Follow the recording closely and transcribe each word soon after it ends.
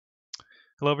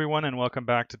Hello everyone and welcome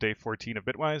back to day 14 of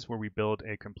Bitwise, where we build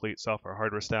a complete software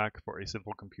hardware stack for a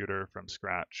simple computer from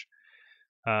scratch.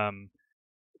 Um,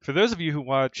 for those of you who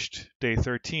watched day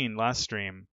 13 last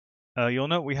stream, you'll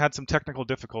note we had some technical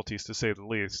difficulties to say the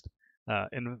least.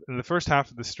 In the first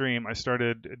half of the stream, I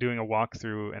started doing a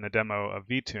walkthrough and a demo of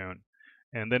vTune,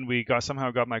 and then we somehow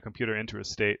got my computer into a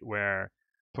state where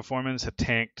performance had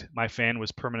tanked, my fan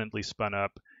was permanently spun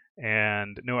up,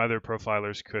 and no other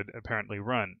profilers could apparently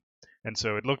run. And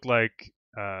so it looked like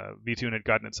vTune had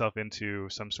gotten itself into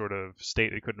some sort of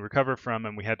state it couldn't recover from,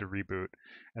 and we had to reboot.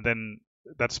 And then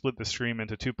that split the stream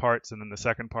into two parts, and then the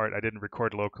second part I didn't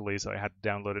record locally, so I had to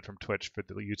download it from Twitch for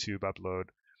the YouTube upload.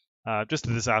 Just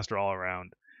a disaster all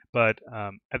around. But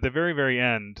at the very, very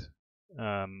end,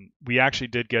 we actually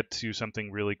did get to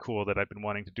something really cool that I've been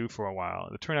wanting to do for a while.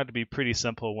 It turned out to be pretty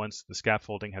simple once the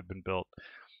scaffolding had been built.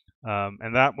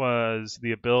 And that was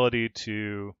the ability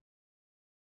to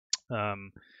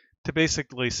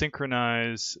basically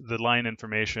synchronize the line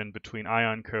information between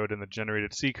Ion code and the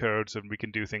generated C code so we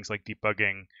can do things like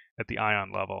debugging at the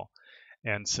Ion level.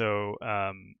 And so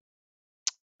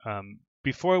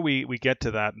before we get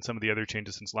to that and some of the other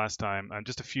changes since last time,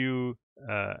 just a few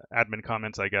admin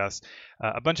comments, I guess.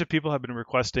 A bunch of people have been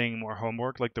requesting more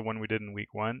homework like the one we did in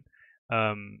week one.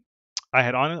 I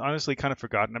had honestly kind of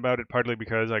forgotten about it, partly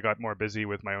because I got more busy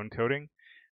with my own coding.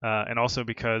 And also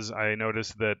because I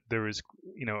noticed that there was,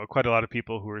 quite a lot of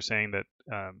people who were saying that,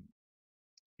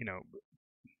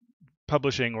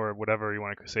 publishing or whatever you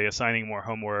want to say, assigning more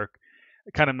homework,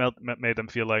 kind of made them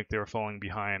feel like they were falling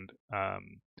behind.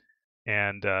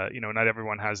 And not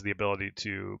everyone has the ability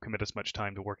to commit as much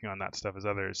time to working on that stuff as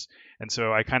others. And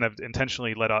so I kind of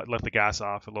intentionally let the gas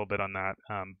off a little bit on that.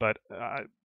 But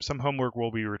some homework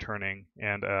will be returning,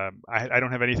 and I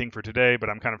don't have anything for today, but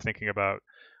I'm kind of thinking about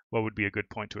what would be a good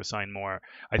point to assign more.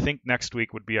 I think next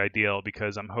week would be ideal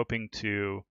because I'm hoping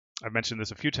to, I've mentioned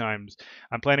this a few times,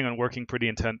 I'm planning on working pretty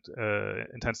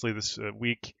intensely this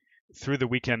week through the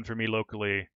weekend for me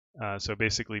locally. So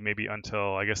basically maybe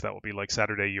until, I guess that will be like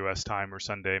Saturday US time or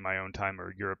Sunday my own time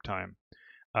or Europe time,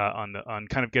 on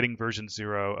kind of getting version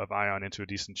 0 of Ion into a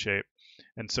decent shape.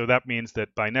 And so that means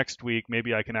that by next week,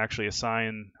 maybe I can actually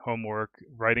assign homework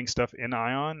writing stuff in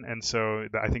Ion. And so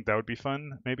I think that would be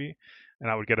fun, maybe. And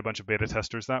I would get a bunch of beta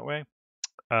testers that way.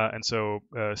 And so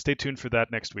stay tuned for that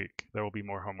next week. There will be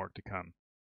more homework to come.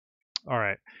 All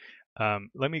right.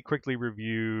 Let me quickly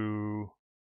review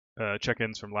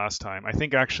check-ins from last time. I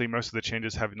think actually most of the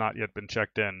changes have not yet been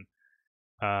checked in.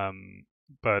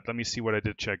 But let me see what I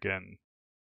did check in.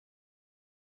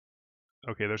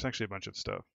 Okay, there's actually a bunch of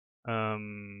stuff.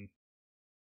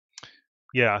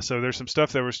 Yeah, so there's some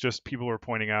stuff that was just people were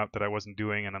pointing out that I wasn't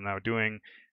doing and I'm now doing.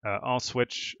 All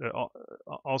switch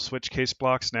case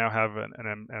blocks now have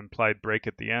an implied break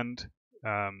at the end,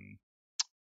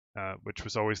 which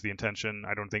was always the intention.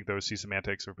 I don't think those C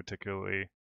semantics are particularly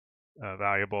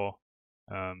valuable.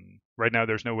 Right now,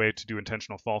 there's no way to do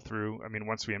intentional fall through. I mean,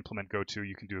 once we implement goto,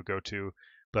 you can do a goto,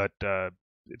 but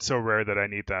it's so rare that I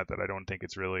need that I don't think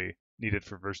it's really needed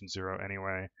for version 0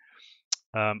 anyway.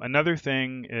 Another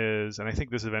thing is, and I think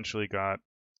this eventually got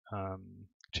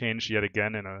changed yet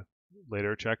again in a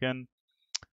later check-in.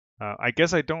 I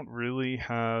guess I don't really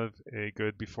have a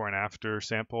good before and after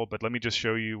sample, but let me just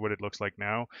show you what it looks like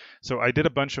now. So I did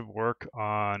a bunch of work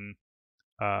on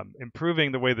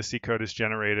improving the way the C code is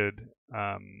generated.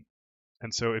 And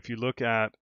so if you look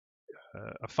at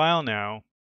a file now,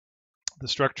 the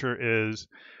structure is,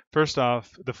 first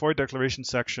off, the for declaration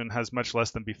section has much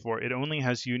less than before. It only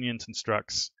has unions and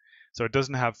structs, so it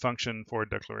doesn't have function for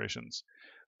declarations.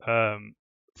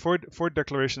 For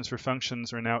declarations for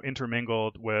functions are now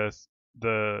intermingled with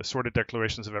the sorted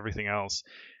declarations of everything else.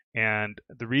 And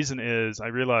the reason is I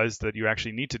realized that you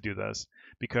actually need to do this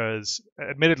because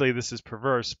admittedly this is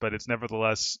perverse, but it's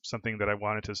nevertheless something that I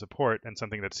wanted to support and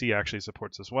something that C actually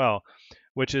supports as well,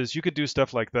 which is you could do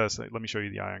stuff like this. Let me show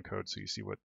you the Ion code so you see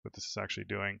what this is actually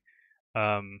doing.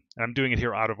 I'm doing it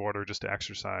here out of order just to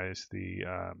exercise the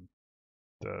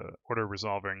order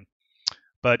resolving.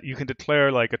 But you can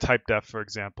declare like a type def, for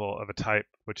example, of a type,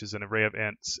 which is an array of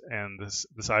ints, and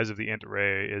the size of the int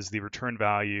array is the return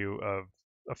value of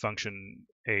a function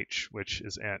h, which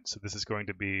is int. So this is going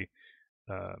to be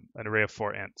an array of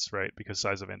 4 ints, right? Because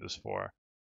size of int is 4.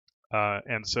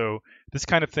 And so this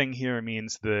kind of thing here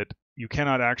means that you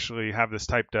cannot actually have this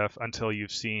type def until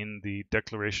you've seen the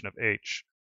declaration of h.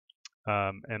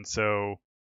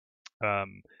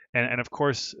 And of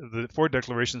course, the for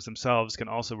declarations themselves can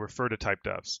also refer to type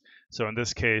defs. So in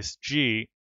this case, G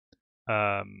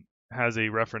has a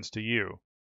reference to U,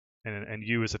 and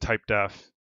U is a type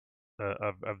def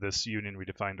of this union we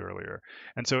defined earlier.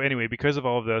 And so anyway, because of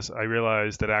all of this, I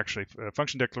realized that actually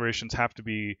function declarations have to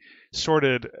be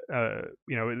sorted.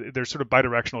 There's sort of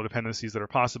bidirectional dependencies that are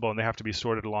possible, and they have to be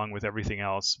sorted along with everything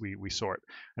else we sort.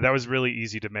 And that was really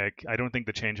easy to make. I don't think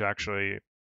the change actually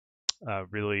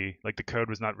really, like, the code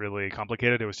was not really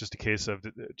complicated. It was just a case of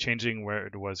changing where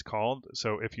it was called.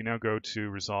 So if you now go to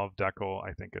resolve decl,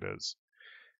 I think it is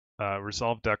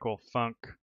resolve decl func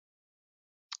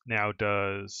now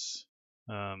does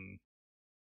where's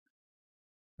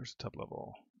the top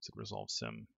level? Is it resolve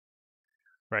sim?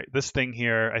 Right, this thing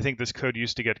here, I think this code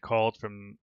used to get called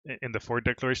from in the for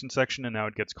declaration section, and now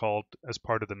it gets called as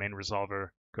part of the main resolver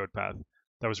code path.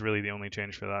 That was really the only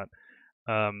change for that.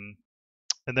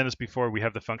 And then as before, we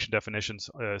have the function definitions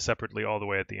separately all the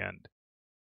way at the end.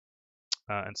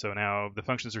 And so now the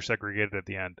functions are segregated at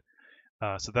the end.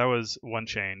 So that was one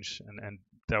change, and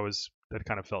that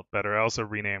kind of felt better. I also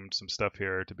renamed some stuff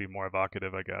here to be more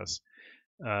evocative, I guess,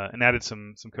 and added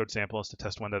some code samples to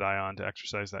test1.i on to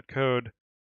exercise that code.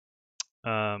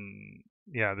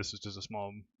 Yeah, this was just a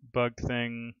small bug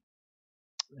thing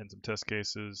and some test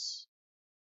cases,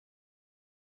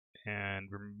 and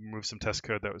remove some test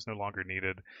code that was no longer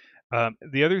needed.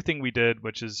 The other thing we did,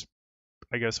 which is,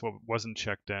 I guess, what wasn't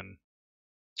checked in,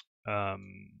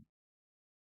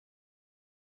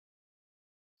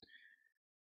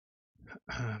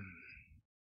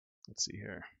 let's see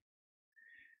here.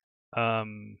 Oh,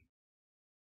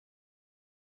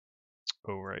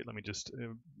 right. Let me just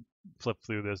flip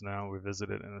through this now.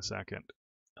 Revisit it in a second.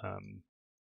 Okay,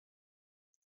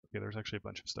 there's actually a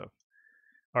bunch of stuff.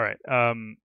 All right.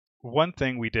 One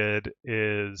thing we did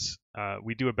is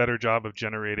we do a better job of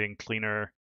generating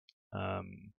cleaner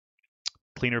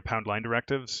pound line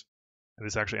directives. And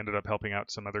this actually ended up helping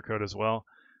out some other code as well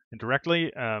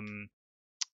indirectly.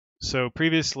 So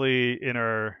previously in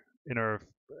our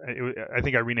I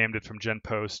think I renamed it from gen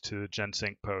post to gen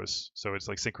sync post, so it's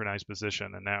like synchronized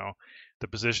position, and now the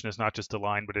position is not just a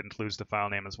line, but it includes the file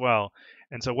name as well.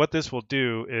 And so what this will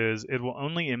do is it will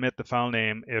only emit the file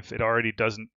name if it already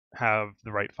doesn't have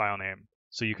the right file name.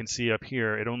 So you can see up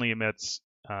here it only emits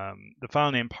the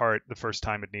file name part the first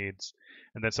time it needs,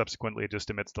 and then subsequently it just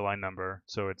emits the line number.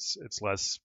 So it's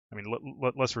less,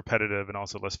 less repetitive and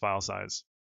also less file size.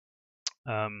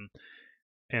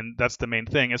 And that's the main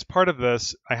thing. As part of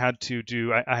this, I had to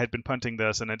do, I had been punting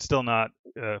this, and it's still not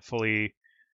fully,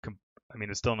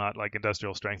 it's still not like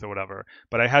industrial strength or whatever,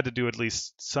 but I had to do at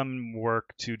least some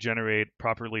work to generate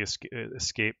properly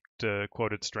escaped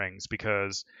quoted strings,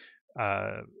 because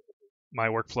my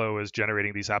workflow is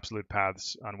generating these absolute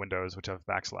paths on Windows which have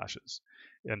backslashes.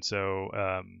 And so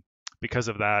because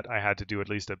of that, I had to do at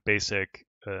least a basic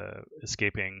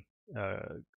escaping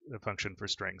function for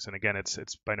strings. And again, it's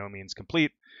by no means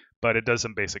complete, but it does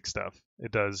some basic stuff.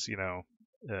 It does,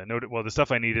 well, the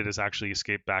stuff I needed is actually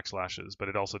escape backslashes, but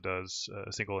it also does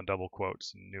single and double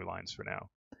quotes and new lines for now.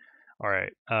 All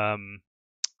right.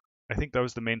 I think that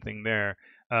was the main thing there.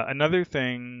 Another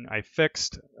thing I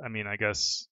fixed, I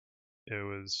guess it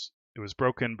was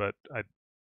broken, but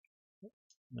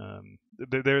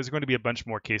there's going to be a bunch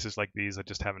more cases like these I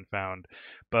just haven't found.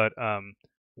 But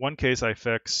one case I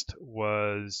fixed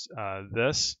was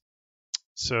this.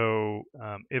 So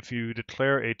if you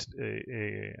declare a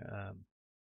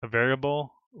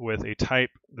variable with a type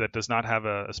that does not have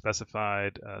a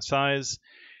specified size,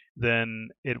 then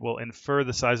it will infer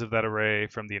the size of that array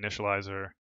from the initializer.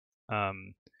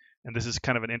 And this is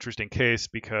kind of an interesting case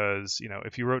because,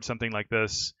 if you wrote something like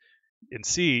this in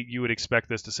C, you would expect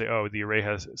this to say, oh, the array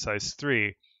has size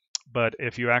 3. But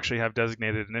if you actually have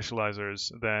designated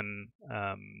initializers, then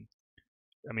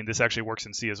this actually works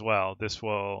in C as well. This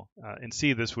will, in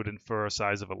C, this would infer a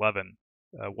size of 11,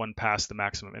 one past the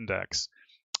maximum index.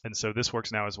 And so this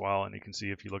works now as well. And you can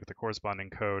see if you look at the corresponding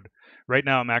code. Right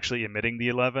now, I'm actually emitting the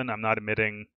 11. I'm not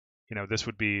emitting, this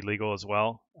would be legal as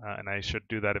well. And I should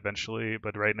do that eventually.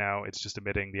 But right now, it's just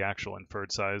emitting the actual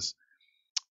inferred size.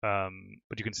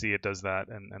 But you can see it does that,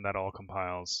 and that all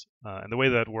compiles. And the way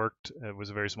that worked, it was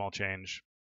a very small change.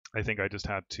 I think I just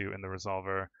had to, in the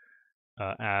resolver,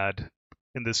 add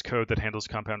in this code that handles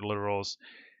compound literals,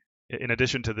 in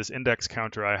addition to this index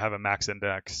counter, I have a max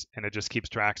index, and it just keeps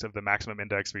track of the maximum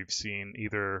index we've seen,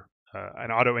 either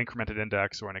an auto-incremented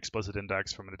index or an explicit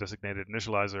index from a designated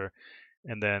initializer.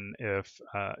 And then if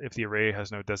the array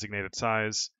has no designated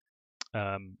size,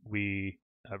 we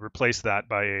replace that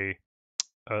by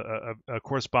a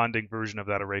corresponding version of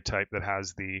that array type that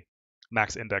has the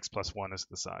max index plus 1 as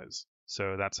the size.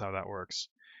 So that's how that works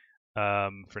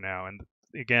for now. And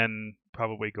again,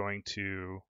 probably going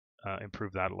to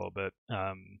improve that a little bit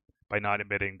by not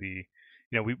emitting the,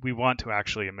 we want to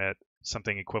actually emit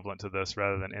something equivalent to this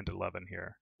rather than int 11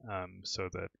 here, so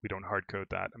that we don't hard code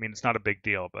that. I mean, it's not a big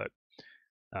deal, but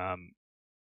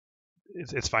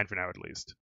it's fine for now at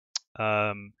least.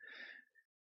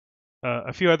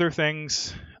 A few other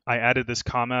things. I added this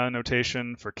comma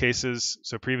notation for cases.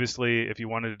 So previously, if you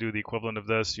wanted to do the equivalent of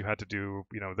this, you had to do,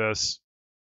 this.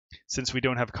 Since we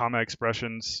don't have comma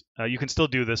expressions, you can still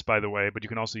do this, by the way, but you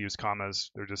can also use commas.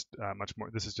 They're just much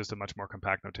more. This is just a much more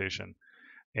compact notation.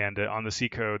 And on the C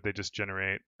code, they just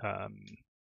generate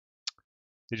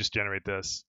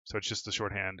this. So it's just the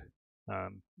shorthand,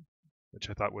 which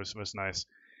I thought was nice.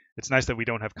 It's nice that we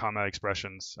don't have comma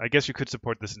expressions. I guess you could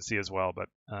support this in C as well, but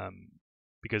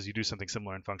because you do something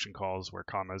similar in function calls where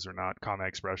commas are not comma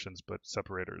expressions but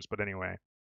separators. But anyway,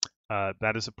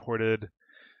 that is supported.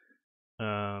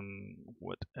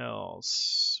 What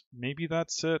else? Maybe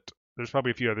that's it. There's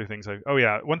probably a few other things. Oh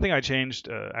yeah, one thing I changed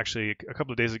actually a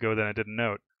couple of days ago that I didn't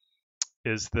note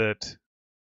is that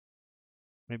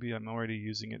maybe I'm already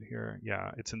using it here.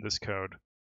 Yeah, it's in this code,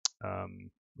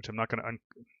 which I'm not going to.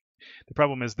 The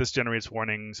problem is this generates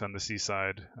warnings on the C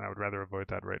side, and I would rather avoid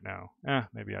that right now.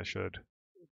 Maybe I should.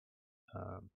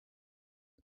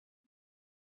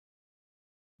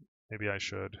 Maybe I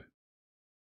should.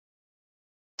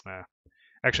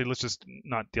 Actually, let's just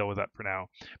not deal with that for now.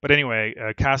 But anyway,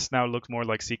 cast now looks more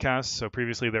like CCast. So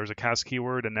previously there was a cast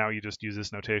keyword, and now you just use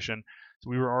this notation.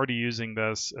 So we were already using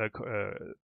this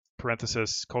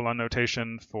parenthesis colon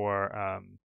notation for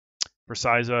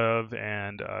size of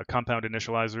and compound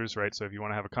initializers, right? So if you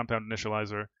want to have a compound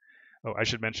initializer, oh, I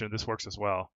should mention this works as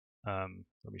well. Let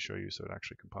me show you so it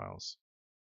actually compiles.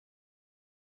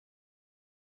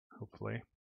 Hopefully.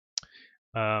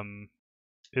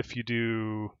 If you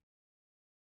do,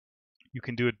 you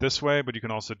can do it this way, but you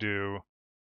can also do,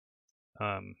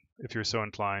 if you're so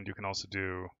inclined, you can also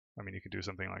do, you can do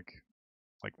something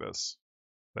like this.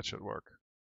 That should work.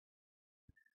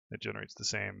 It generates the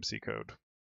same C code.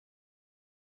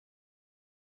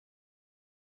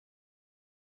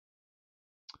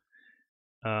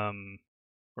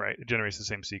 Right, it generates the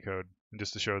same C code. And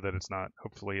just to show that it's not,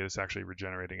 hopefully it's actually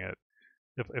regenerating it.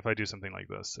 If I do something like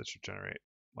this, it should generate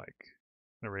like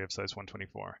an array of size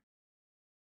 124.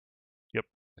 Yep.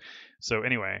 So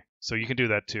anyway, so you can do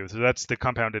that too. So that's the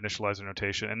compound initializer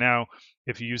notation. And now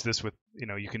if you use this with,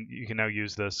 you can now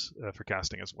use this for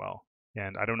casting as well.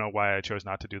 And I don't know why I chose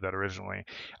not to do that originally.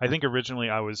 I think originally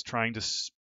I was trying to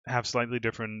have slightly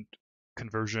different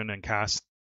conversion and cast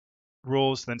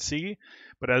rules than C,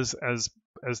 but as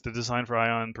the design for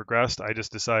Ion progressed, I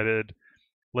just decided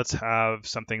let's have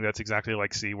something that's exactly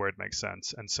like C where it makes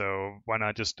sense. And so why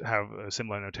not just have a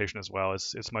similar notation as well?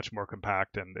 It's much more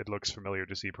compact and it looks familiar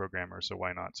to C programmers, so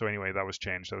why not? So anyway, that was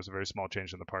changed. That was a very small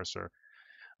change in the parser.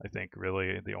 I think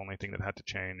really the only thing that had to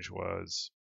change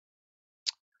was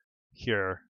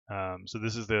here. So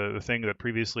this is the thing that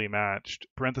previously matched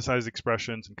parenthesized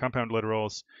expressions and compound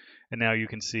literals, and now you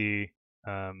can see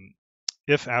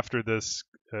if after this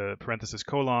parenthesis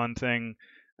colon thing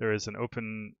there is an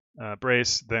open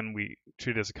brace, then we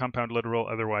treat it as a compound literal.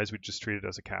 Otherwise, we just treat it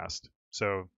as a cast.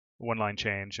 So one line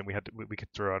change, and we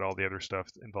could throw out all the other stuff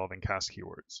involving cast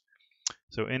keywords.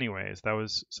 So anyways, that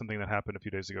was something that happened a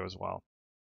few days ago as well.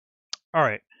 All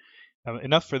right,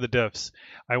 enough for the diffs.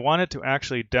 I wanted to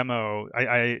actually demo.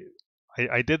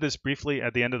 I did this briefly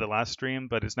at the end of the last stream,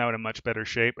 but it's now in a much better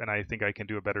shape, and I think I can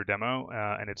do a better demo.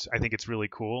 And I think it's really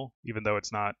cool, even though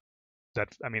it's not that,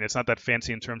 it's not that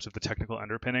fancy in terms of the technical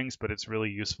underpinnings, but it's really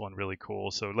useful and really cool.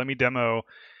 So let me demo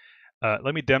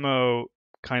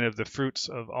kind of the fruits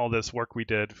of all this work we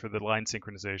did for the line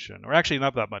synchronization, or actually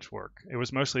not that much work. It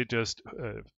was mostly just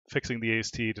fixing the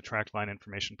AST to track line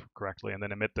information correctly and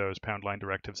then emit those pound line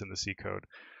directives in the C code.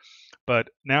 But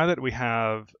now that we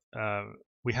have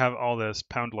all this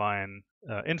pound line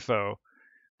info,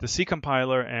 the C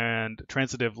compiler and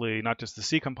transitively, not just the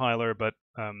C compiler, but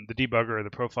the debugger,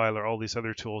 the profiler, all these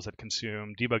other tools that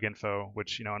consume debug info,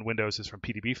 which on Windows is from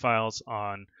PDB files,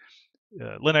 on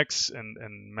Linux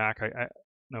and Mac.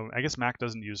 I guess Mac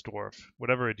doesn't use Dwarf.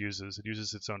 Whatever it uses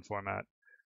its own format.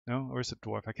 No, or is it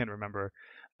Dwarf? I can't remember.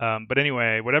 But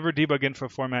anyway, whatever debug info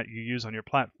format you use on your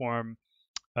platform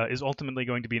is ultimately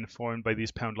going to be informed by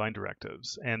these pound line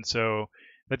directives. And so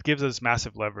that gives us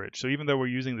massive leverage. So even though we're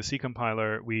using the C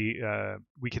compiler, we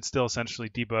can still essentially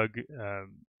debug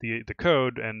the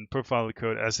code and profile the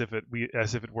code as if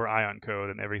it were Ion code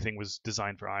and everything was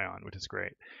designed for Ion, which is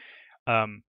great.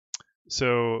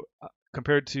 So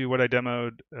compared to what I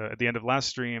demoed at the end of last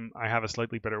stream, I have a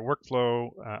slightly better workflow.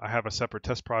 I have a separate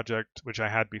test project, which I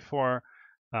had before,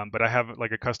 but I have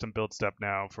like a custom build step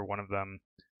now for one of them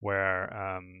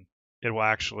where it will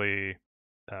actually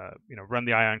run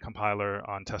the ion compiler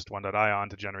on test1.ion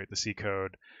to generate the C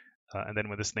code. And then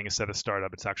when this thing is set as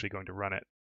startup, it's actually going to run it.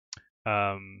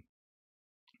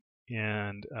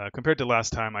 And compared to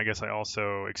last time, I guess I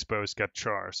also exposed get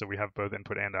char. So we have both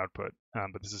input and output,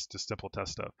 but this is just simple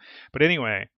test stuff. But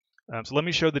anyway, so let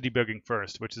me show the debugging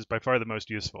first, which is by far the most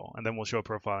useful, and then we'll show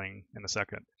profiling in a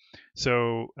second.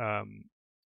 So,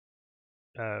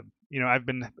 I've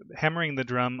been hammering the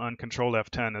drum on Control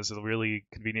F10 as a really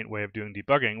convenient way of doing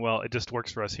debugging. Well, it just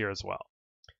works for us here as well.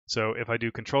 So if I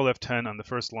do Control F10 on the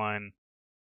first line,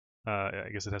 I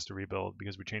guess it has to rebuild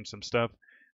because we changed some stuff.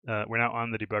 We're now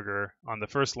on the debugger on the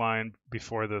first line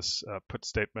before this put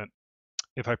statement.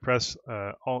 If I press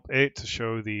Alt-8 to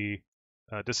show the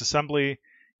disassembly,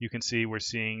 you can see we're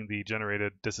seeing the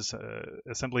generated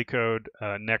disassembly code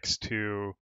next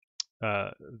to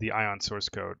the ion source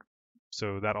code.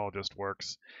 So that all just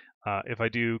works. If I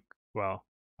do, well,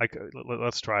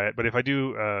 let's try it. But if I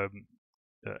do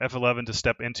F11 to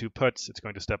step into puts, it's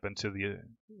going to step into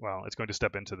it's going to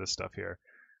step into this stuff here.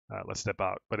 Let's step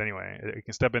out. But anyway, it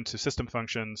can step into system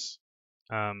functions.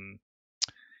 And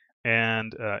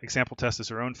example test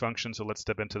is our own function, so let's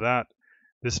step into that.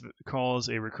 This calls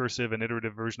a recursive and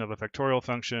iterative version of a factorial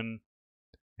function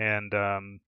and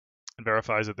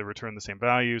verifies that they return the same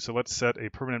value. So let's set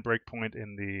a permanent breakpoint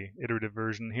in the iterative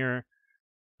version here.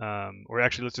 Or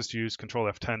actually, let's just use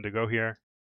Control F10 to go here.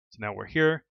 So now we're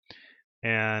here.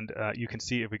 And you can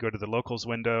see if we go to the locals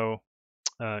window,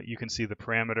 you can see the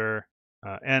parameter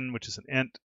n, which is an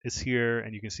int, is here,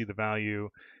 and you can see the value.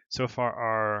 So far,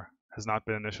 r has not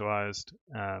been initialized,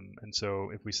 and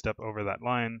so if we step over that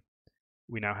line,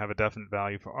 we now have a definite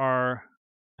value for r,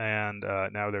 and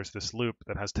now there's this loop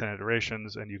that has 10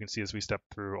 iterations, and you can see as we step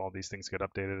through, all these things get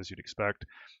updated as you'd expect.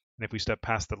 And if we step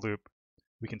past the loop,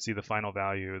 we can see the final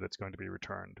value that's going to be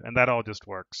returned, and that all just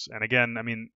works. And again, I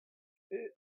mean,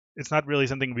 it's not really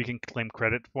something we can claim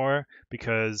credit for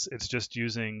because it's just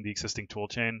using the existing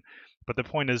toolchain. But the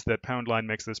point is that #line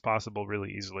makes this possible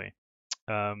really easily.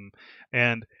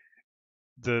 And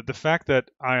the fact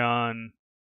that ion,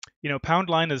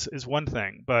 #line is one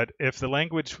thing, but if the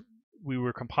language we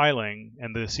were compiling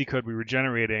and the C code we were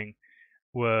generating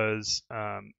was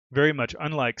very much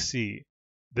unlike C,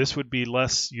 this would be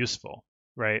less useful,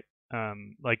 right?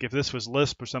 Like if this was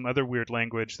Lisp or some other weird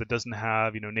language that doesn't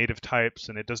have, native types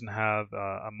and it doesn't have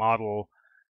a model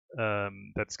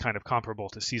that's kind of comparable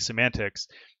to C semantics,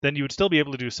 then you would still be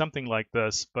able to do something like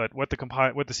this. But what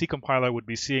the C compiler would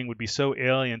be seeing would be so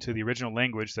alien to the original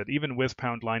language that even with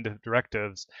 #line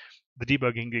directives, the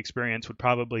debugging experience would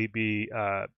probably be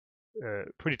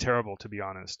pretty terrible, to be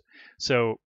honest.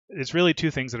 So it's really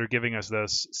two things that are giving us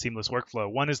this seamless workflow.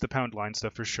 One is the #line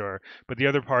stuff for sure, but the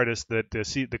other part is that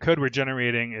the code we're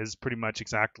generating is pretty much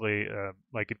exactly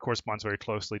like it corresponds very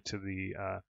closely to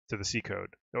the C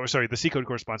code. Or sorry, the C code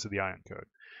corresponds to the ion code.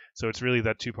 So it's really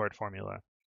that two-part formula.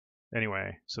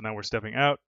 Anyway, so now we're stepping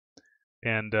out,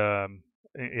 and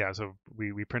yeah, so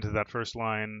we printed that first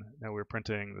line. Now we're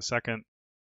printing the second.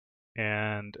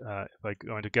 And if I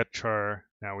go into get char,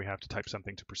 now we have to type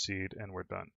something to proceed, and we're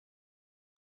done.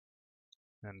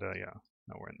 And yeah,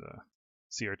 now we're in the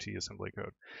CRT assembly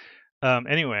code.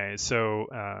 Anyway, so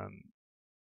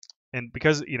and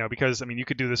because I mean, you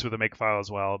could do this with a make file as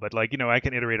well, but like I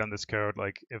can iterate on this code.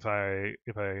 Like if I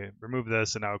remove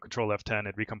this and now Control F10,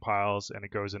 it recompiles and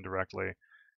it goes in directly.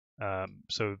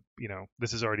 So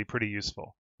this is already pretty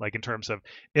useful. Like in terms of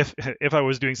if I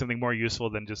was doing something more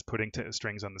useful than just putting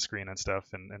strings on the screen and stuff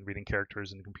and reading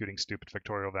characters and computing stupid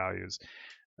factorial values,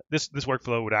 this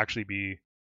workflow would actually be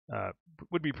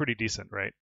pretty decent,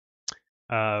 right?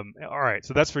 All right,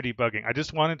 so that's for debugging. I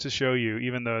just wanted to show you,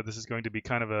 even though this is going to be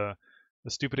kind of a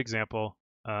stupid example,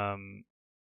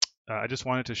 I just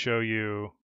wanted to show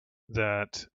you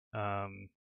that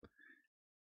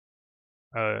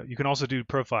you can also do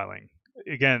profiling,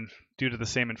 again, due to the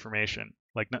same information,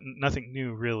 like nothing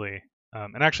new really.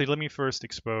 And actually, let me first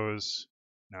expose,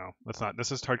 no, let's not,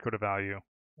 this is hard code a value.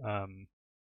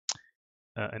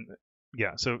 And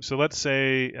yeah, so let's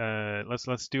say,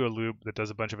 let's do a loop that does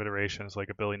a bunch of iterations, like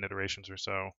 1 billion iterations or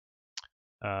so.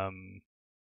 And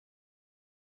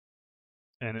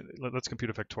let's compute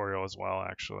a factorial as well,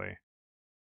 actually.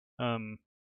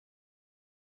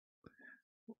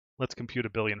 Let's compute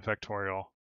 1 billion factorial,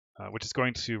 which is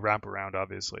going to wrap around,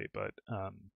 obviously, but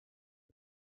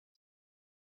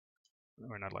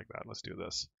or not like that. Let's do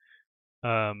this.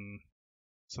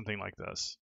 Something like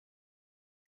this.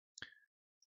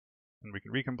 And we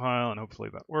can recompile, and hopefully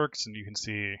that works. And you can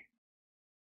see,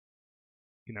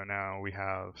 now we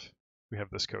have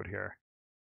this code here.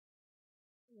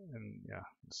 And yeah,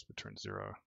 let's return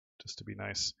 0 just to be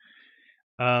nice.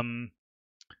 And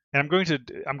I'm going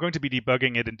to be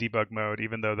debugging it in debug mode,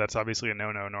 even though that's obviously a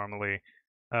no-no normally.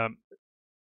 Um,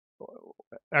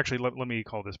 Actually, let me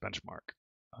call this benchmark.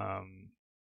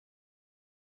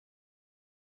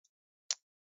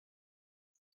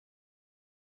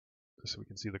 Just so we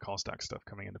can see the call stack stuff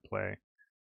coming into play.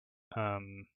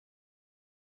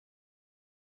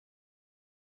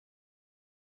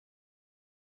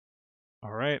 All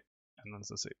right, and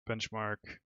let's say benchmark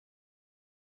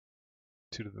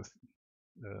 2 to the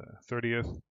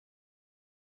 30th,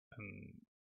 and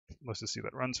let's just see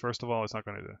that runs first of all. It's not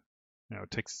going to,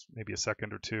 it takes maybe a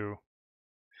second or two.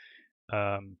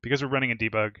 Because we're running in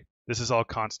debug, this is all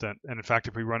constant, and in fact,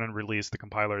 if we run in release, the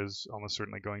compiler is almost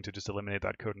certainly going to just eliminate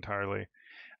that code entirely.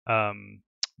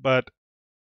 But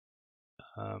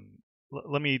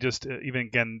let me just, even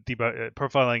again,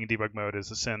 profiling in debug mode is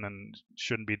a sin and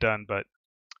shouldn't be done, but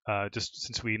just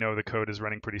since we know the code is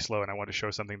running pretty slow and I want to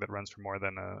show something that runs for more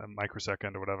than a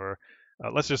microsecond or whatever,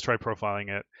 let's just try profiling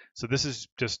it. So this is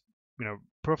just,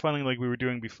 profiling like we were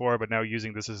doing before, but now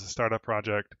using this as a startup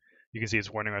project. You can see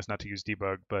it's warning us not to use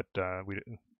debug, but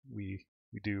we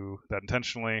do that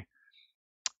intentionally,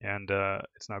 and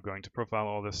it's now going to profile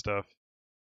all this stuff.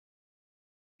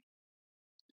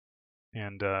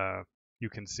 And you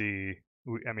can see,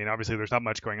 obviously there's not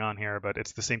much going on here, but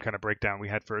it's the same kind of breakdown we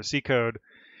had for a C code.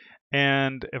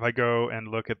 And if I go and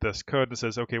look at this code and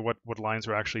says, okay, what lines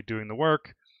are actually doing the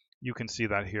work, you can see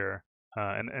that here.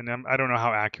 I don't know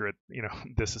how accurate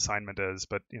this assignment is,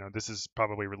 but this is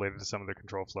probably related to some of the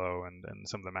control flow and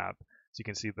some of the math. So you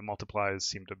can see the multiplies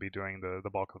seem to be doing the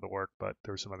bulk of the work, but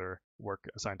there's some other work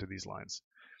assigned to these lines.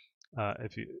 I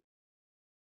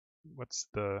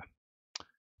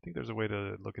think there's a way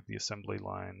to look at the assembly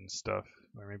line stuff,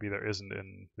 or maybe there isn't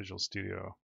in Visual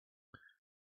Studio.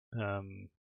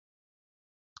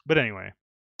 But anyway,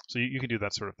 so you can do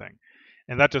that sort of thing.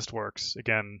 And that just works.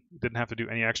 Again, didn't have to do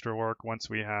any extra work. Once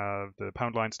we have the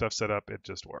pound line stuff set up, it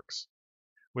just works,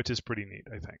 which is pretty neat,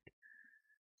 I think.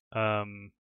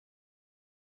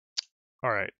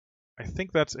 All right. I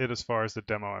think that's it as far as the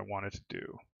demo I wanted to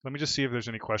do. Let me just see if there's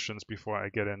any questions before I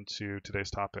get into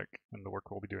today's topic and the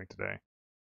work we'll be doing today.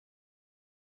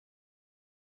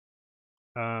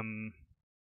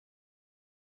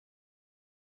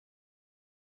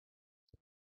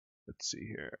 Let's see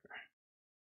here.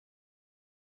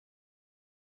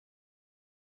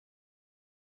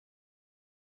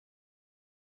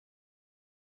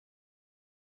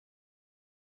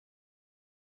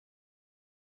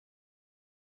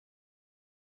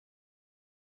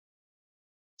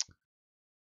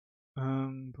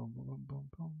 Boom, boom, boom, boom,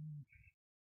 boom.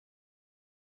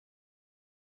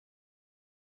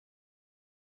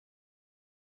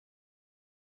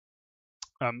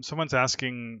 Someone's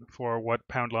asking for what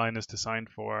pound line is designed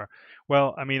for.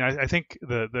 Well, I think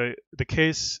the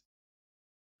case.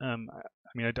 I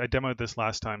demoed this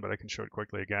last time, but I can show it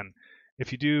quickly again.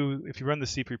 If you run the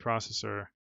C preprocessor,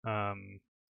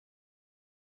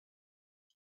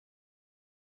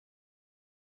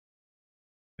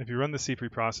 if you run the C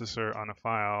preprocessor on a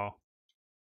file,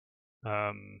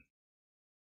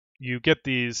 you get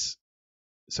these.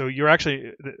 So you're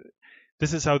actually.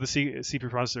 This is how the C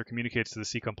preprocessor communicates to the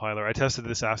C compiler. I tested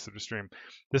this after the stream.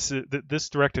 This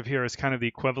directive here is kind of the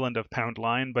equivalent of pound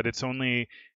line, but it's only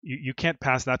you can't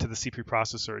pass that to the C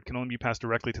preprocessor. It can only be passed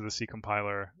directly to the C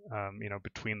compiler,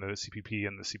 between the CPP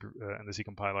and the C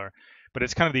compiler. But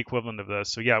it's kind of the equivalent of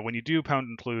this. So yeah, when you do pound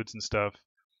includes and stuff,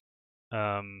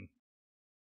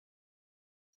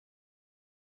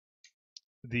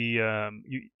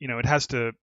 it has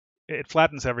to. It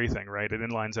flattens everything, right? It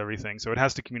inlines everything, so it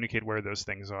has to communicate where those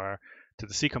things are to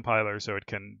the C compiler, so it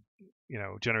can,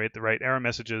 generate the right error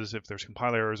messages if there's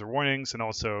compiler errors or warnings, and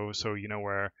also so you know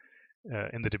where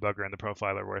in the debugger and the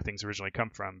profiler where things originally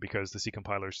come from, because the C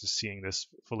compiler is just seeing this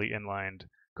fully inlined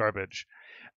garbage.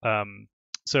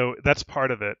 So that's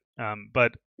part of it.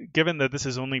 But given that this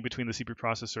is only between the C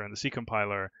preprocessor and the C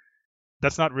compiler,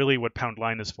 that's not really what pound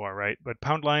line is for, right? But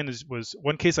pound line was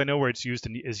one case I know where it's used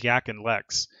is Yak and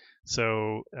Lex.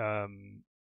 So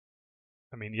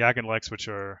Yak and Lex, which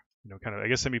are kind of, I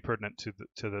guess, semi-pertinent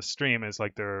to the stream, is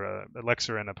like they're a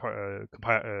Lexer and a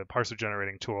parser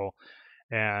generating tool.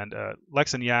 And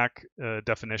Lex and Yak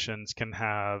definitions can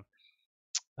have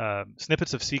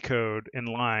snippets of C code in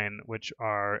line which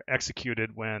are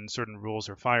executed when certain rules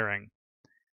are firing.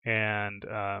 And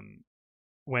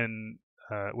when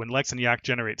Lex and Yak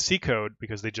generate C code,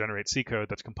 because they generate C code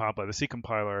that's compiled by the C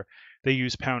compiler, they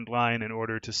use pound line in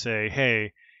order to say,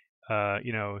 hey,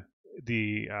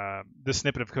 this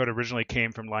snippet of code originally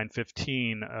came from line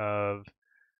 15 of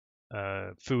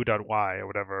foo.y or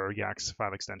whatever Yak's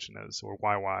file extension is, or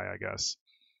YY, I guess.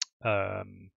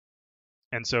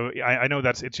 And so I know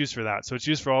it's used for that. So it's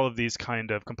used for all of these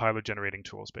kind of compiler generating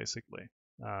tools, basically.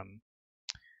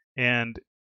 And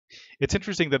it's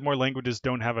interesting that more languages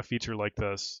don't have a feature like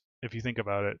this, if you think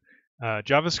about it.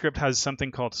 JavaScript has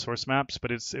something called source maps,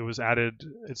 but it was added.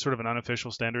 It's sort of an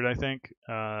unofficial standard, I think.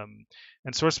 And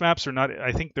source maps are not.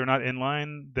 I think they're not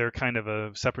inline. They're kind of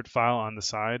a separate file on the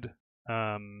side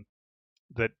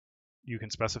that you can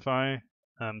specify,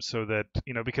 so that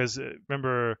because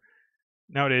remember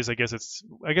nowadays, I guess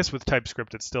with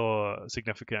TypeScript it's still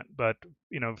significant, but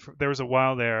there was a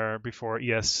while there before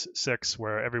ES6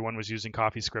 where everyone was using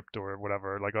CoffeeScript or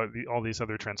whatever, like all these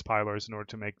other transpilers in order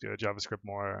to make JavaScript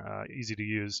more easy to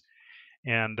use,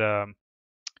 and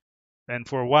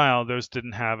for a while those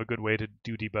didn't have a good way to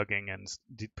do debugging and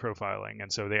profiling,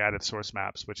 and so they added source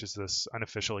maps, which is this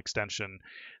unofficial extension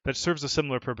that serves a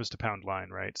similar purpose to pound line,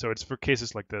 right? So it's for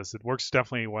cases like this. It works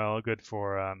definitely well, good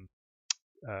for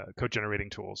code generating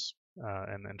tools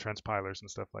and transpilers and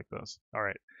stuff like this. All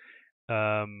right.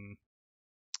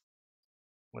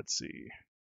 Let's see.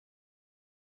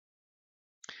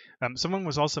 Someone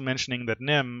was also mentioning that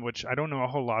NIM, which I don't know a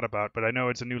whole lot about, but I know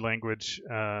it's a new language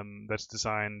that's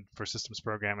designed for systems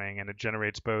programming, and it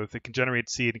generates both. It can generate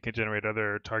C and it can generate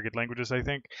other target languages, I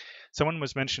think. Someone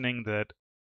was mentioning that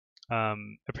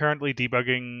apparently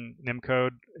debugging NIM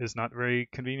code is not very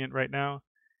convenient right now.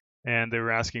 And they were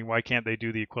asking why can't they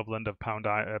do the equivalent of pound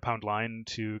line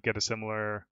to get a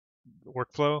similar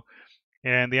workflow?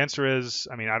 And the answer is,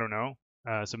 I mean, I don't know.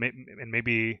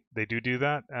 Maybe they do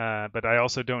that, but I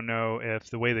also don't know if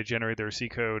the way they generate their C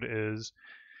code is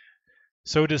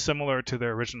so dissimilar to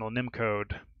their original NIM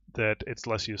code that it's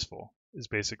less useful. Is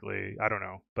basically, I don't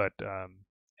know. But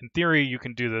in theory, you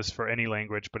can do this for any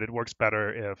language, but it works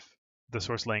better if the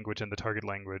source language and the target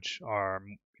language are,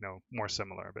 more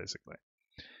similar, basically.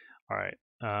 All right.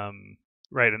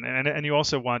 Right, and you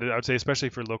also wanted, I would say, especially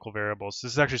for local variables,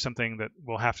 this is actually something that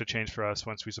will have to change for us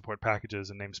once we support packages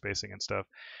and namespacing and stuff.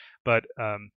 But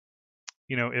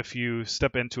if you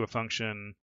step into a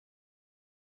function,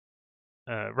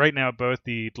 right now both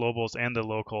the globals and the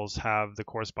locals have the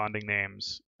corresponding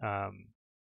names.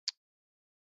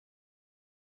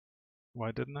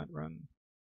 Why didn't that run?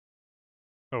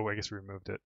 Oh, I guess we removed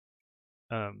it.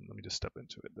 Let me just step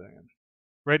into it then.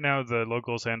 Right now, the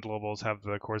locals and globals have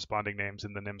the corresponding names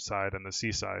in the NIM side and the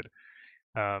C side.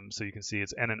 So you can see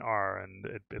it's N and R,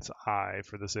 and it's I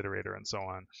for this iterator, and so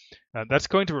on. That's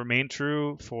going to remain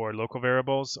true for local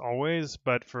variables always,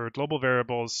 but for global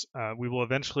variables, we will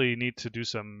eventually need to do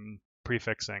some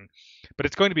prefixing. But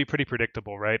it's going to be pretty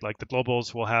predictable, right? Like the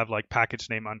globals will have like package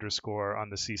name underscore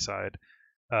on the C side,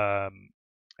 and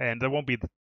there won't be.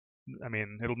 I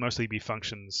mean, it'll mostly be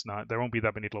functions. There won't be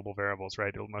that many global variables,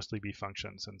 right? It'll mostly be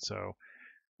functions, and so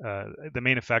the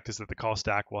main effect is that the call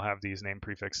stack will have these name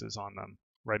prefixes on them.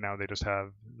 Right now, they just have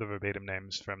the verbatim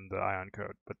names from the Ion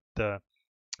code, but the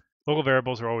local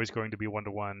variables are always going to be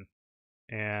one-to-one,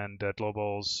 and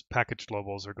package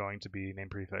globals are going to be name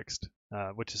prefixed,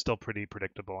 which is still pretty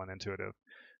predictable and intuitive.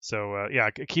 So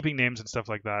yeah, keeping names and stuff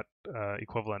like that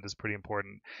equivalent is pretty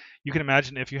important. You can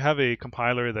imagine if you have a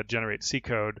compiler that generates C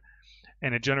code,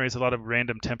 and it generates a lot of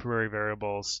random temporary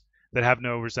variables that have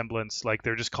no resemblance, like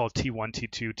they're just called T1,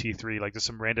 T2, T3, like there's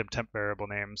some random temp variable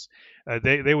names.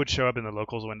 They would show up in the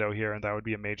locals window here, and that would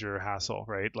be a major hassle,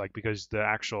 right? Like because the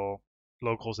actual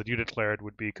locals that you declared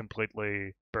would be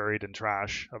completely buried in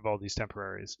trash of all these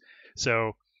temporaries.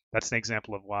 So that's an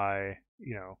example of why,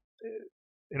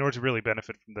 in order to really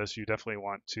benefit from this, you definitely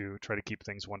want to try to keep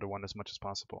things one-to-one as much as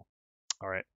possible. All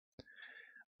right.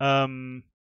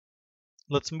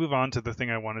 Let's move on to the thing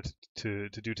I wanted to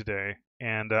do today,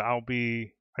 and I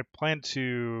plan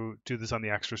to do this on the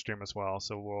extra stream as well.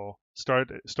 So we'll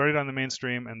start it on the main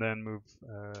stream and then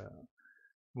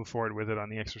move forward with it on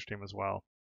the extra stream as well.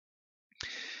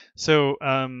 So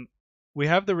we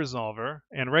have the resolver,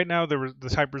 and right now the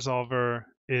type resolver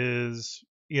is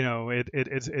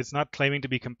it's not claiming to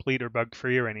be complete or bug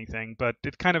free or anything, but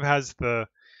it kind of has the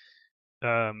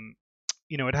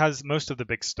it has most of the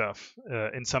big stuff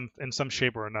in some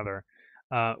shape or another.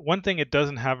 One thing it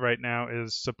doesn't have right now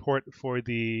is support for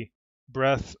the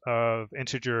breadth of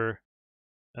integer,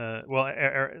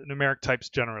 numeric types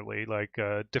generally, like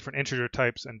different integer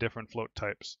types and different float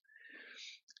types.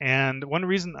 And one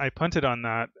reason I punted on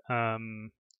that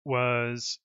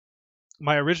was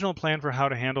my original plan for how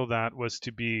to handle that was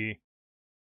to be,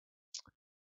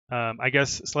 I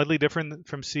guess, slightly different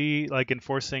from C, like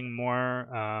enforcing more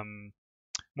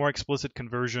explicit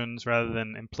conversions rather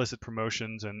than implicit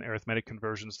promotions and arithmetic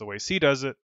conversions the way C does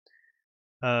it.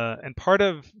 And part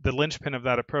of the linchpin of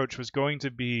that approach was going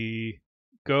to be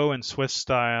Go and Swift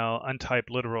style untyped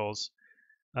literals,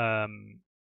 um,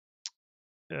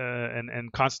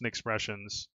 and constant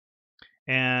expressions.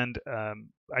 And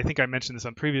I think I mentioned this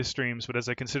on previous streams, but as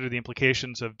I consider the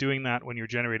implications of doing that when you're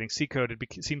generating C code,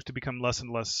 it seems to become less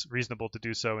and less reasonable to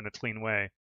do so in a clean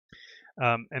way.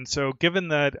 And so given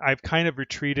that I've kind of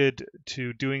retreated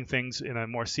to doing things in a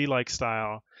more C-like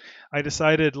style, I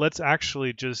decided let's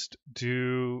actually just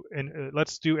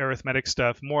let's do arithmetic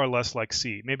stuff more or less like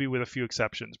C, maybe with a few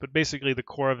exceptions, but basically the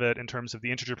core of it in terms of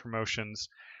the integer promotions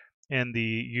and the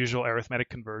usual arithmetic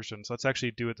conversions. Let's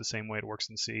actually do it the same way it works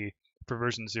in C for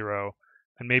version 0.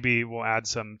 And maybe we'll add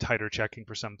some tighter checking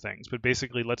for some things. But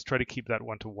basically, let's try to keep that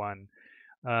one-to-one.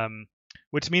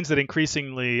 Which means that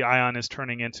increasingly Ion is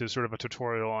turning into sort of a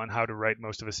tutorial on how to write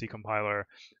most of a C compiler,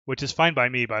 which is fine by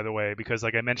me, by the way, because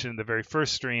like I mentioned in the very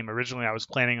first stream, originally I was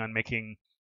planning on making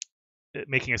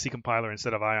a C compiler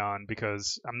instead of Ion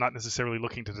because I'm not necessarily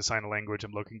looking to design a language.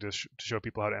 I'm looking to show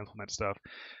people how to implement stuff.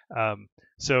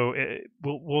 So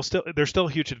there's still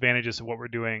huge advantages of what we're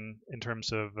doing in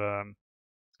terms of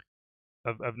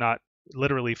not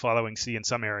literally following C in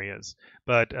some areas.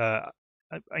 But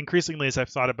increasingly, as I've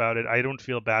thought about it, I don't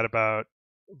feel bad about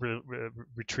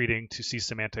retreating to C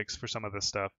semantics for some of this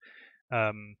stuff.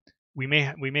 We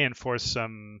may enforce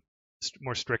some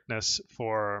more strictness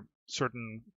for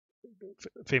certain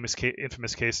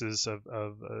infamous cases of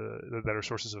that are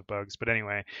sources of bugs. But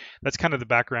anyway, that's kind of the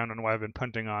background on why I've been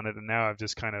punting on it, and now I've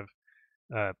just kind of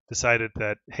decided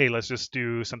that hey, let's just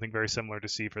do something very similar to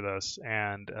C for this.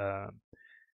 And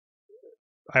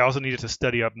I also needed to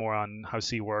study up more on how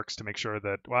C works to make sure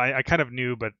that I kind of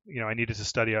knew, but I needed to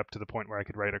study up to the point where I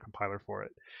could write a compiler for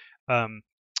it.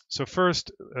 So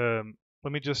first,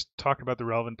 let me just talk about the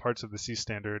relevant parts of the C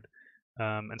standard.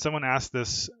 And someone asked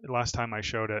this last time I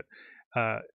showed it.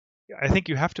 I think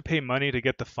you have to pay money to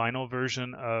get the final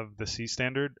version of the C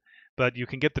standard, but you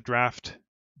can get the drafts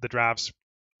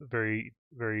very,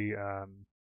 very well.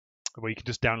 You can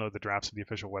just download the drafts of the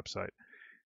official website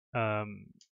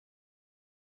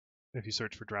if you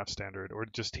search for draft standard, or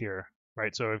just here,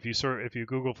 right? So if you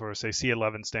Google for say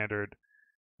C11 standard,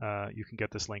 you can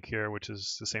get this link here, which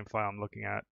is the same file I'm looking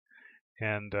at,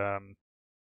 and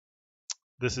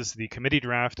this is the committee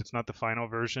draft. It's not the final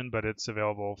version, but it's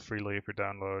available freely for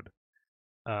download.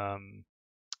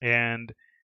 And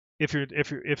if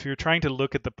you're trying to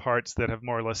look at the parts that have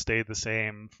more or less stayed the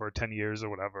same for 10 years or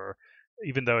whatever,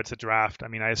 even though it's a draft, I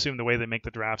mean, I assume the way they make the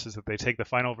drafts is that they take the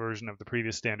final version of the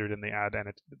previous standard and they add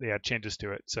changes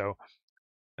to it. So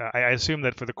I assume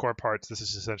that for the core parts, this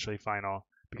is essentially final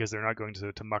because they're not going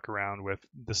to muck around with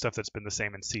the stuff that's been the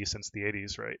same in C since the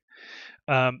 80s, right?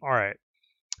 All right.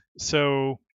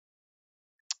 So,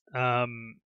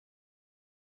 okay,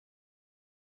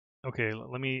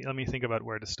 let me think about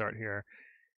where to start here.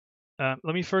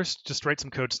 Let me first just write some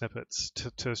code snippets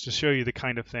to show you the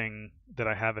kind of thing that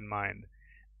I have in mind.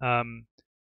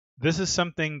 This is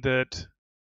something that,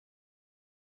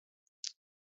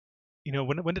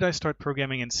 when did I start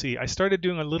programming in C? I started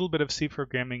doing a little bit of C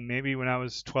programming maybe when I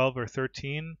was 12 or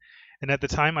 13, and at the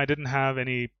time I didn't have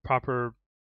any proper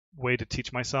way to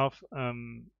teach myself.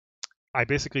 I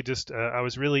basically just I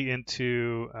was really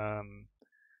into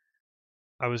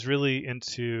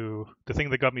the thing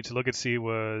that got me to look at C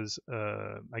was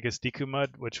I guess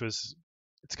DQMUD, which it's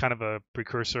kind of a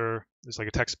precursor. It's like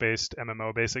a text-based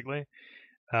MMO basically.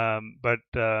 But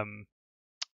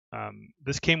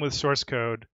this came with source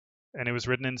code, and it was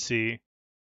written in C.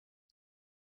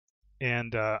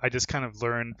 And I just kind of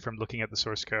learned from looking at the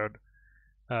source code.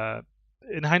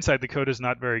 In hindsight, the code is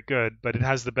not very good, but it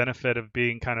has the benefit of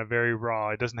being kind of very raw.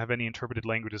 It doesn't have any interpreted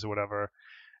languages or whatever.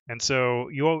 And so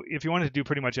if you wanted to do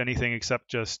pretty much anything except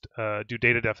just do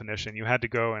data definition, you had to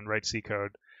go and write C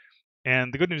code.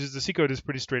 And the good news is the C code is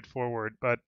pretty straightforward,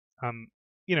 but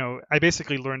I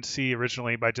basically learned C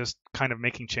originally by just kind of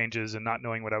making changes and not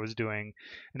knowing what I was doing.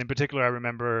 And in particular, I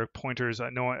remember pointers.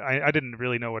 I didn't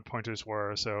really know what pointers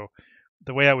were, so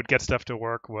the way I would get stuff to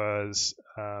work was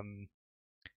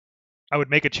I would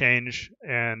make a change,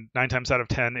 and 9 times out of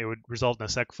 10 it would result in a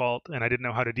sec fault, and I didn't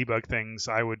know how to debug things.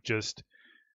 I would just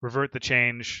revert the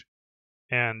change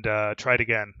and try it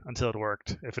again until it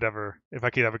worked, if I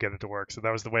could ever get it to work. So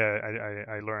that was the way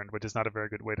I learned, which is not a very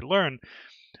good way to learn.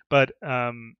 But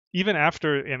even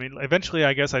after, I mean, eventually,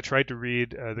 I guess I tried to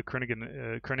read the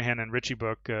Kernighan and Ritchie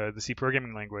book, the C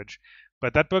programming language,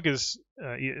 but that book is,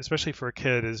 especially for a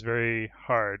kid, is very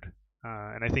hard.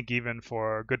 And I think even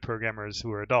for good programmers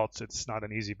who are adults, it's not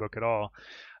an easy book at all.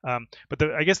 But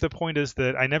I guess the point is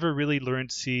that I never really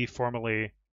learned C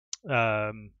formally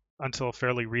until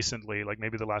fairly recently, like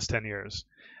maybe the last 10 years.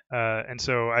 And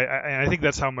so I think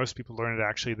that's how most people learn it,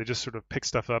 actually. They just sort of pick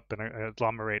stuff up and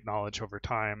agglomerate knowledge over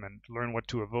time and learn what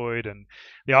to avoid. And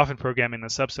they often program in a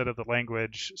subset of the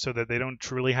language so that they don't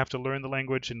truly have to learn the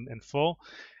language in full.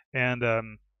 And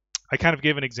I kind of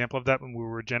gave an example of that when we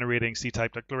were generating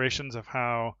C-type declarations of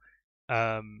how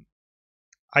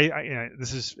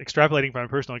this is extrapolating from my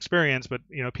personal experience, but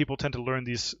people tend to learn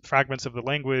these fragments of the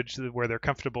language where they're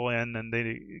comfortable in, and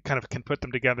they kind of can put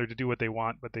them together to do what they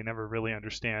want, but they never really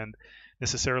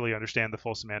necessarily understand the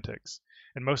full semantics.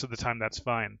 And most of the time, that's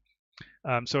fine.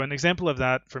 So an example of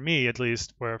that, for me at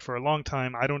least, where for a long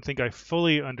time I don't think I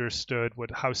fully understood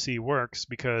how C works,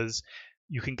 because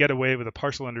you can get away with a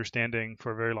partial understanding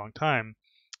for a very long time,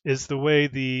 is the way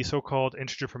the so-called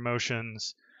integer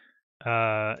promotions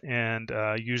and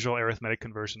usual arithmetic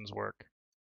conversions work.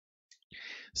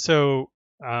 So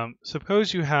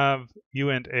suppose you have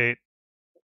uint 8,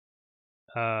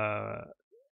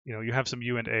 you have some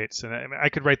uint 8s, and I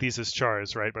could write these as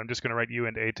chars, right? But I'm just going to write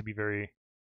uint 8 to be very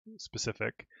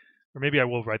specific, or maybe I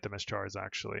will write them as chars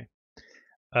actually.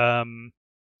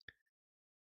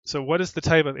 So what is the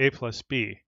type of a plus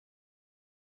b?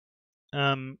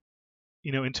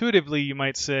 Intuitively you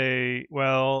might say,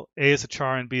 well, a is a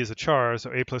char and b is a char,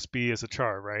 so a plus b is a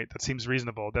char, right? That seems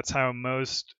reasonable. That's how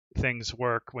most things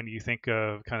work when you think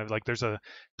of kind of like there's a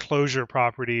closure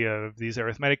property of these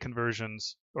arithmetic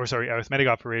conversions, or sorry, arithmetic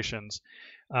operations.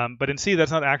 But in C,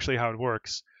 that's not actually how it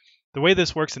works. The way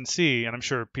this works in C, and I'm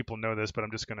sure people know this, but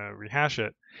I'm just going to rehash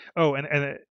it. Oh,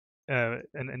 and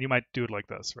you might do it like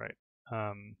this, right?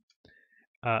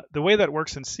 The way that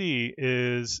works in C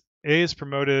is A is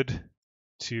promoted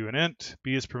to an int,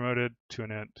 B is promoted to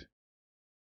an int,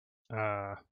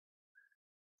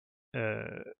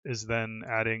 is then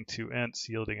adding to ints,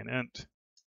 yielding an int.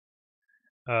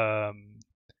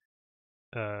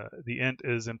 The int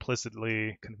is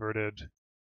implicitly converted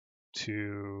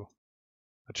to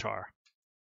a char.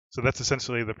 So that's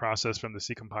essentially the process from the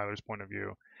C compiler's point of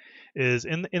view. Is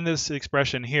in this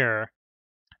expression here,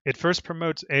 it first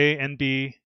promotes A and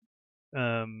B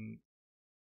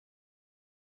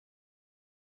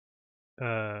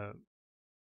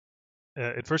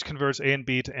it first converts A and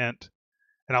B to int,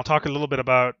 and I'll talk a little bit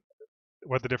about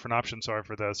what the different options are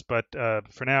for this. But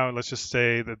for now, let's just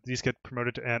say that these get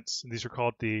promoted to ints. And these are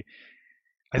called I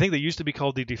think they used to be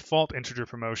called the default integer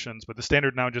promotions, but the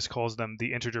standard now just calls them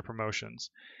the integer promotions.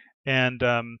 And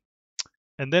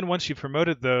then once you've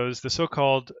promoted those, the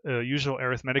so-called usual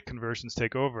arithmetic conversions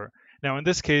take over. Now, in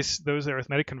this case, those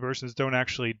arithmetic conversions don't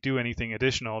actually do anything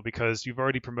additional because you've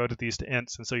already promoted these to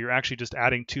ints, and so you're actually just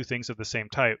adding two things of the same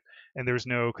type, and there's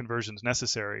no conversions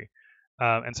necessary.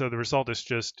 And so the result is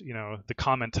just, the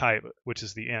common type, which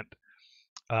is the int.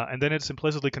 And then it's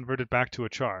implicitly converted back to a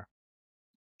char.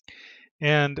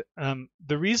 And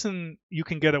the reason you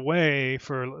can get away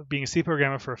for being a C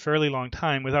programmer for a fairly long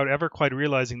time without ever quite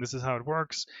realizing this is how it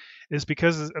works is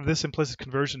because of this implicit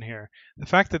conversion here. The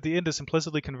fact that the int is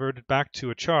implicitly converted back to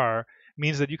a char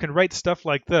means that you can write stuff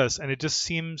like this, and it just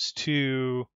seems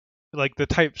to, like, the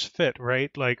types fit, right?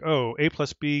 Like, oh, a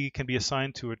plus b can be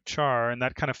assigned to a char, and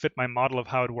that kind of fit my model of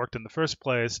how it worked in the first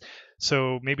place,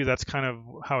 so maybe that's kind of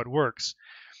how it works.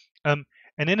 And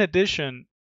in addition,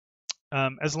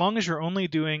 as long as you're only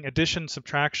doing addition,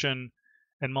 subtraction,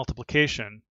 and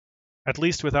multiplication, at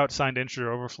least without signed integer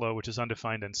overflow, which is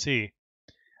undefined in C,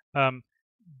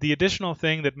 the additional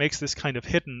thing that makes this kind of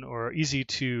hidden or easy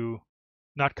to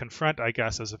not confront, I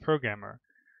guess, as a programmer,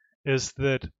 is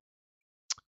that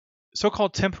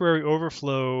so-called temporary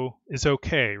overflow is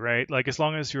okay, right? Like, as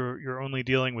long as you're only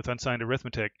dealing with unsigned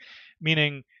arithmetic,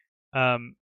 meaning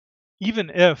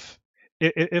even if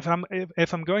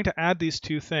I'm going to add these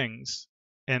two things,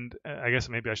 and I guess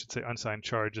maybe I should say unsigned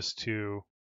char just to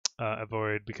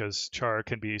avoid, because char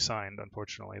can be signed.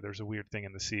 Unfortunately, there's a weird thing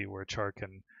in the C where char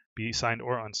can be signed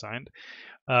or unsigned.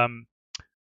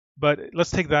 But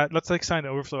let's take signed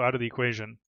overflow out of the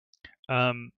equation.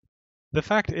 The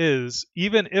fact is,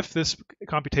 even if this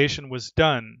computation was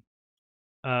done,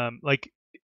 like,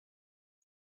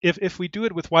 if we do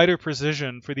it with wider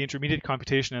precision for the intermediate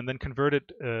computation and then convert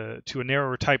it to a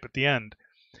narrower type at the end,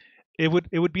 it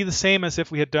would be the same as if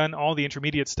we had done all the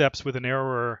intermediate steps with a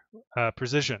narrower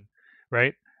precision,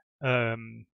 right?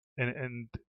 And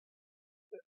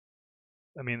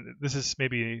I mean, this is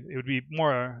maybe it would be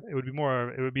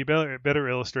a better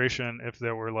illustration if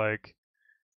there were like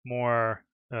more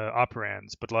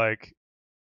operands, but like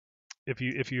if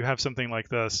you have something like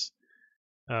this.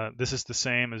 This is the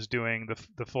same as doing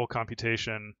the full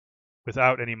computation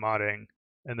without any modding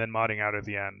and then modding out at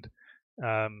the end.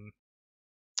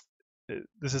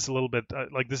 this is a little bit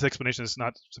like this explanation is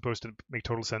not supposed to make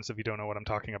total sense if you don't know what I'm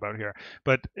talking about here.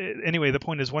 But anyway, the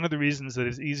point is one of the reasons that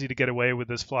it's easy to get away with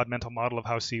this flawed mental model of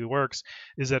how C works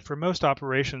is that for most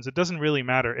operations, it doesn't really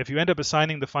matter. If you end up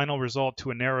assigning the final result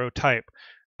to a narrow type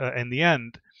in the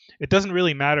end, it doesn't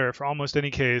really matter for almost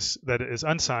any case that is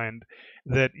unsigned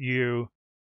that you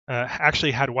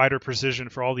actually had wider precision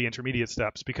for all the intermediate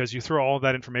steps, because you throw all of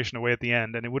that information away at the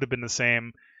end and it would have been the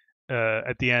same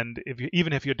at the end,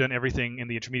 even if you had done everything in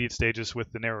the intermediate stages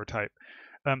with the narrow type.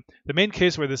 The main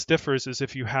case where this differs is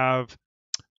if you have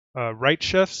right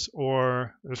shifts,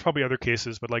 or there's probably other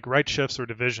cases, but like right shifts or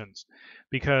divisions.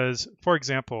 Because, for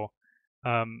example,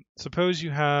 suppose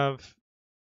you have,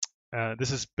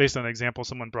 this is based on an example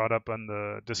someone brought up on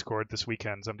the Discord this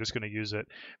weekend, so I'm just going to use it.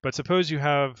 But suppose you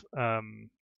have,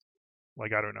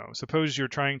 like, I don't know, suppose you're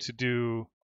trying to do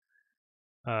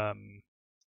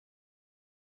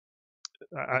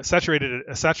a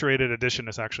saturated addition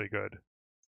is actually good.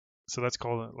 So let's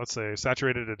call it, let's say,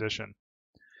 saturated addition.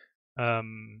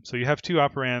 So you have two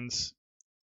operands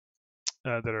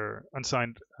that are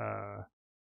unsigned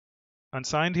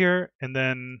here, and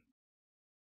then,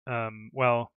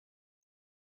 well,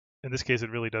 in this case, it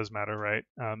really does matter, right?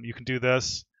 You can do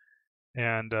this,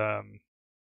 and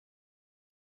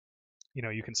you know,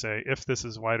 you can say if this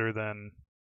is wider than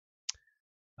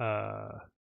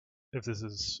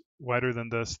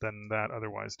this, then that.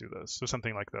 Otherwise, do this. So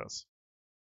something like this.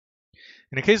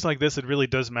 In a case like this, it really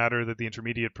does matter that the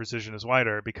intermediate precision is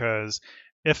wider, because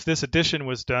if this addition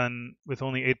was done with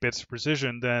only 8 bits of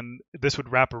precision, then this would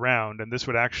wrap around, and this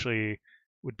would actually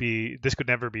this could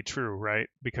never be true, right?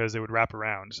 Because it would wrap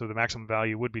around. So the maximum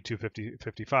value would be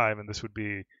 255, and this would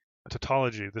be a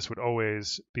tautology. This would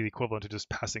always be the equivalent to just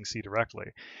passing C directly.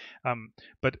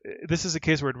 But this is a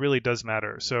case where it really does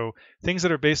matter. So things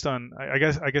that are based on, I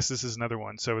guess this is another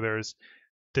one. So there's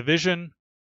division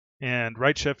and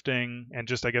right shifting, and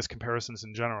just, I guess, comparisons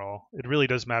in general. It really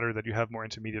does matter that you have more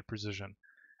intermediate precision.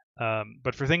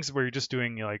 But for things where you're just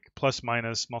doing like plus,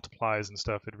 minus, multiplies and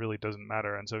stuff, it really doesn't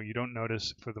matter, and so you don't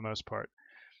notice for the most part.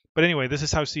 But anyway, this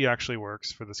is how C actually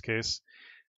works for this case.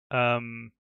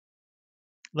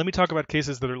 Let me talk about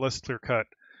cases that are less clear-cut.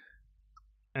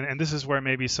 And this is where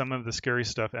maybe some of the scary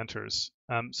stuff enters.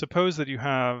 Suppose that you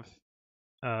have,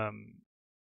 I'm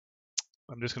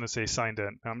just going to say signed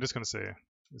in. I'm just going to say,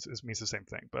 this means the same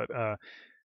thing, but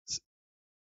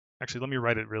actually, let me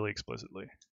write it really explicitly.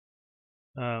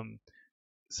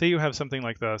 Say you have something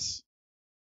like this.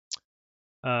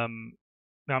 Now,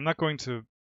 I'm not going to,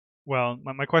 well,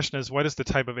 my question is, what is the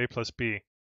type of A plus B?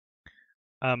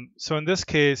 So in this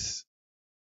case,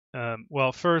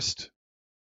 well, first,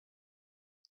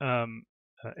 A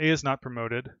is not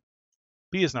promoted,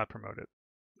 B is not promoted.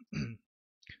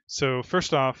 So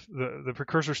first off, the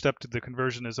precursor step to the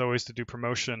conversion is always to do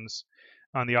promotions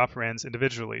on the operands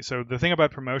individually. So the thing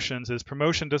about promotions is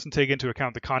promotion doesn't take into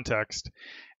account the context.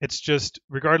 It's just,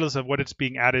 regardless of what it's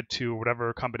being added to,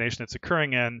 whatever combination it's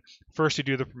occurring in, first you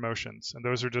do the promotions, and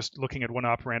those are just looking at one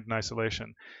operand in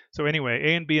isolation. So anyway,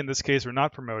 A and B in this case are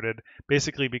not promoted,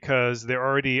 basically because they've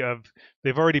already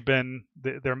been,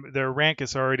 their rank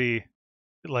is already,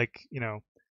 like, you know,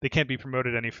 they can't be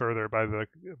promoted any further by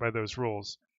those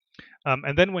rules.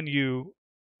 And then when you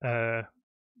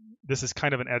this is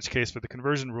kind of an edge case for the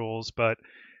conversion rules, but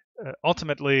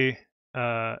ultimately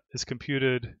is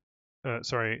computed.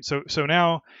 So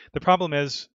now the problem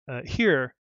is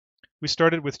here we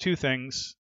started with two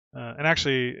things, and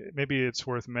actually maybe it's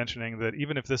worth mentioning that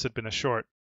even if this had been a short,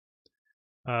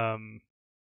 let's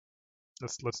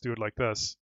do it like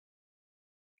this,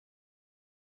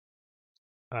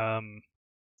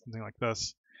 something like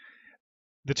this.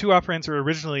 The two operands are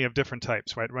originally of different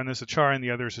types, right? One is a char and the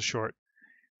other is a short.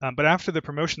 But after the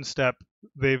promotion step,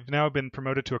 they've now been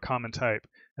promoted to a common type.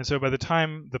 And so by the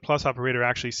time the plus operator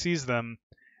actually sees them,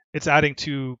 it's adding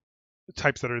two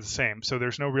types that are the same. So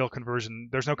there's no real conversion.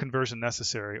 There's no conversion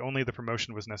necessary. Only the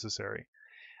promotion was necessary.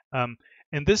 In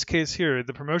this case here,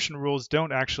 the promotion rules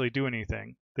don't actually do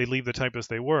anything. They leave the type as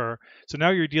they were. So now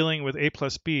you're dealing with A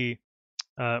plus B,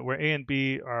 where A and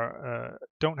B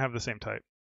don't have the same type.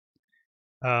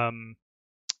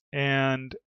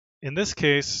 And in this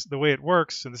case, the way it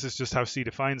works, and this is just how C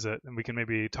defines it, and we can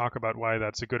maybe talk about why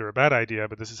that's a good or a bad idea,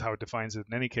 but this is how it defines it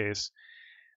in any case.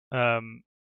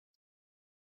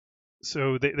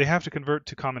 So they have to convert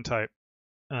to common type.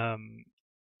 And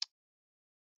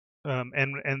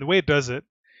the way it does it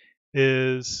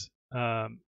is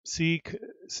the C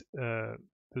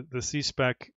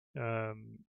spec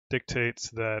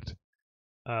dictates that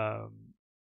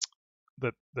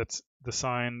that's the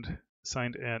signed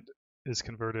int is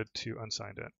converted to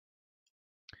unsigned int.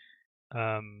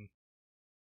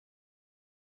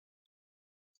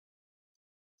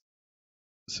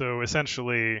 So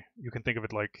essentially, you can think of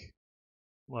it like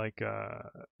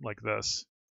this,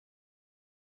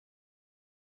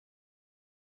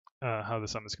 how the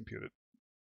sum is computed.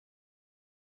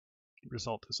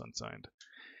 Result is unsigned.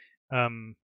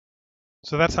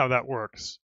 So that's how that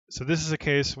works. So this is a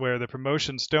case where the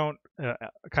promotions don't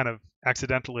kind of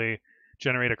accidentally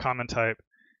generate a common type,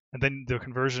 and then the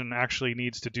conversion actually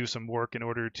needs to do some work in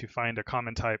order to find a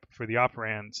common type for the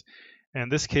operands.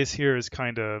 And this case here is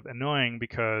kind of annoying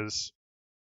because,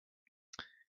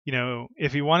 you know,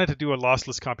 if you wanted to do a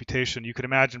lossless computation, you could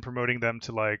imagine promoting them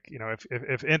to, like, you know,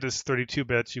 if int is 32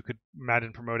 bits, you could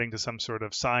imagine promoting to some sort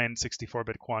of signed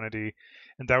 64-bit quantity,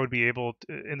 and that would be able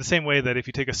to, in the same way that if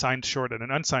you take a signed short and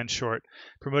an unsigned short,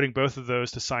 promoting both of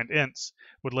those to signed ints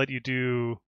would let you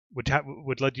do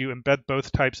would let you embed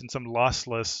both types in some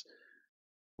lossless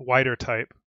wider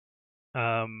type,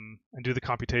 and do the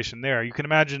computation there. You can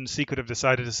imagine C could have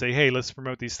decided to say, hey, let's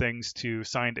promote these things to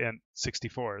signed int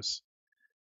 64s.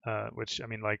 Which, I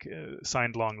mean, like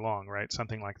signed long, right?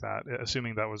 Something like that,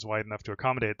 assuming that was wide enough to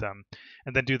accommodate them,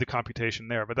 and then do the computation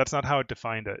there. But that's not how it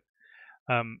defined it.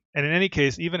 And in any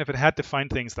case, even if it had defined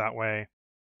things that way,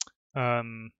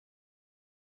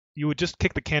 you would just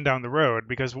kick the can down the road,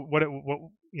 because what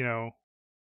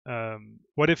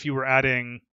if you were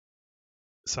adding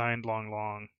signed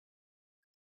long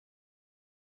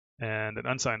and an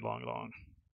unsigned long?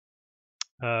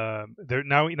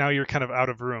 Now you're kind of out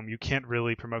of room. You can't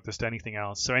really promote this to anything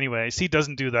else. So anyway, C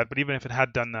doesn't do that, but even if it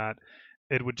had done that,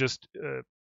 it would just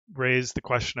raise the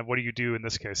question of what do you do in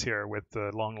this case here with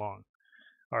the long.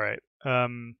 All right.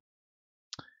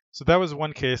 So that was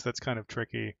one case that's kind of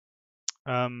tricky.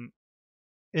 In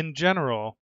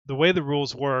general, the way the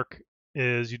rules work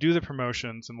is you do the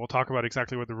promotions, and we'll talk about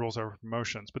exactly what the rules are for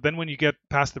promotions. But then when you get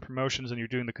past the promotions and you're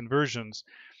doing the conversions,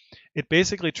 it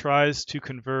basically tries to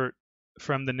convert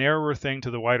from the narrower thing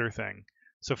to the wider thing.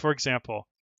 So for example,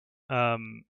 I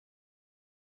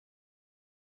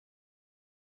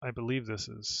believe this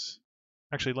is,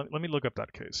 actually, let me look up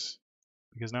that case,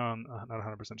 because now I'm not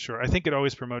 100% sure. I think it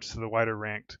always promotes to the wider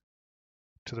rank.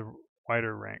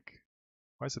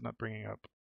 Why is it not bringing up?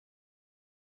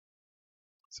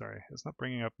 Sorry, it's not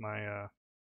bringing up my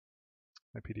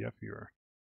my PDF viewer.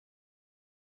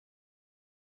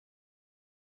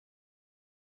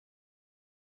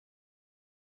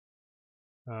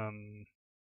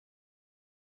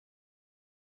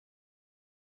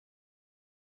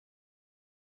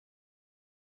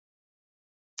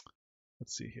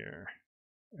 Let's see here.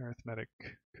 Arithmetic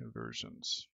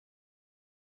conversions.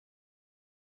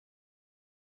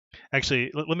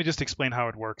 Actually, let me just explain how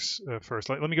it works first.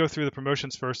 Let me go through the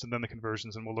promotions first and then the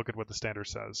conversions, and we'll look at what the standard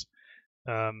says.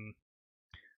 Let's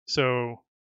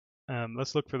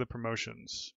look for the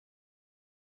promotions.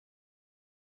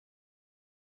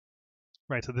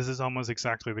 Right, so this is almost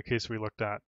exactly the case we looked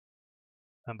at.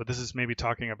 But this is maybe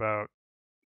talking about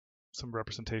some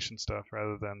representation stuff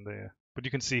rather than but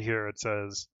you can see here it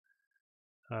says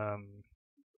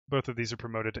both of these are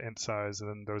promoted to int size, and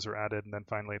then those are added, and then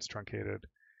finally it's truncated.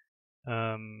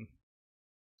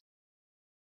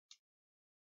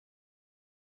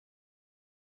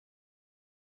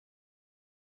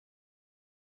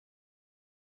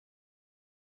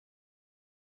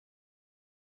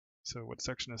 So what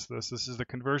section is this? This is the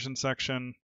conversion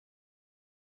section.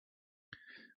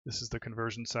 This is the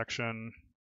conversion section.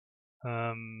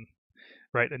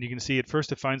 Right, and you can see it first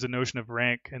defines a notion of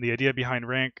rank, and the idea behind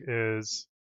rank is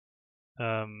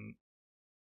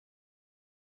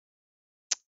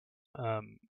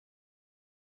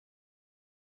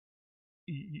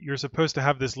you're supposed to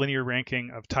have this linear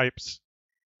ranking of types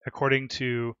according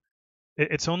to,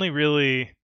 it's only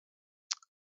really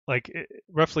like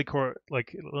roughly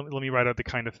like let me write out the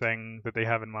kind of thing that they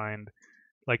have in mind.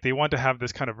 Like they want to have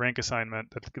this kind of rank assignment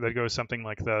that goes something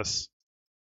like this,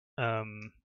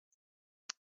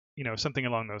 you know, something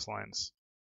along those lines.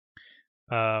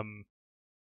 And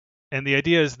the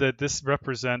idea is that this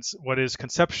represents what is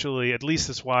conceptually at least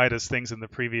as wide as things in the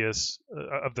previous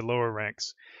of the lower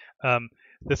ranks.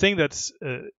 The thing that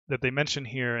they mention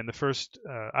here in the first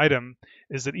item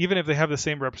is that even if they have the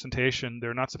same representation,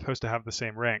 they're not supposed to have the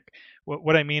same rank.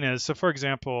 What I mean is, so for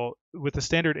example, with the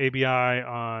standard ABI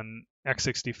on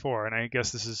x64, and I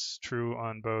guess this is true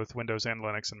on both Windows and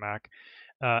Linux and Mac,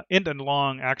 int and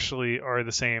long actually are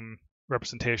the same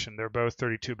representation. They're both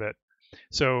 32-bit.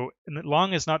 So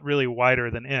long is not really wider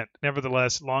than int.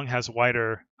 Nevertheless, long has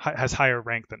higher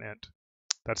rank than int.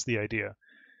 That's the idea.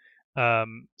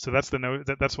 So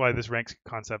that's why this rank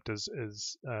concept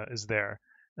is there.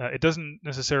 It doesn't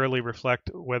necessarily reflect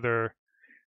whether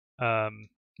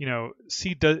You know,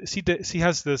 C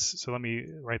has this. So let me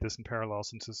write this in parallel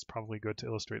since it's probably good to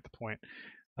illustrate the point.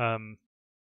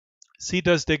 C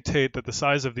does dictate that the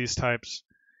size of these types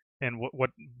and what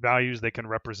values they can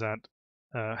represent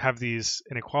have these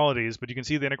inequalities, but you can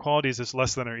see the inequalities is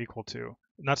less than or equal to,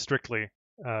 not strictly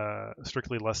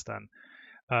less than.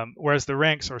 Whereas the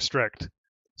ranks are strict.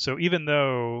 So even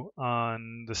though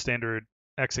on the standard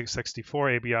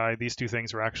x64 ABI, these two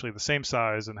things are actually the same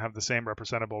size and have the same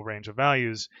representable range of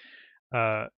values,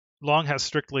 long has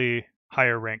strictly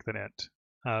higher rank than int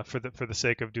for the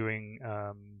sake of doing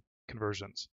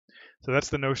conversions. So that's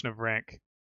the notion of rank.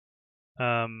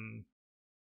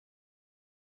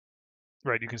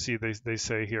 Right, you can see they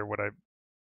say here what I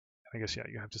guess, yeah,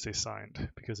 you have to say signed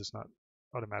because it's not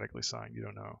automatically signed. You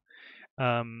don't know.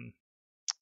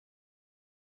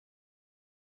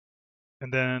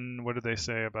 And then what do they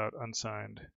say about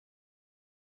unsigned?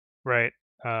 Right.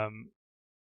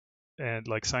 And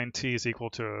like signed T is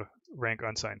equal to rank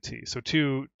unsigned T. So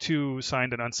two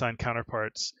signed and unsigned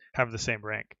counterparts have the same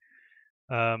rank.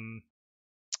 And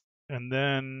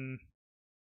then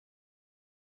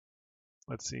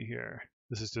let's see here.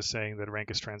 This is just saying that rank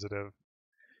is transitive.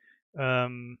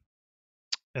 And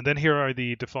then here are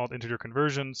the default integer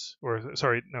conversions, or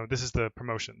sorry, no, this is the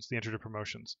promotions, the integer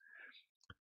promotions.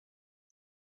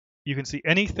 You can see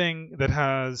anything that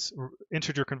has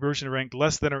integer conversion ranked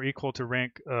less than or equal to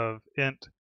rank of int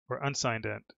or unsigned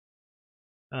int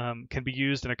can be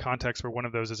used in a context where one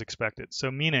of those is expected. So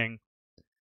meaning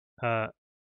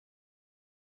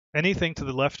anything to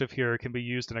the left of here can be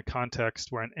used in a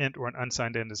context where an int or an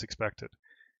unsigned int is expected.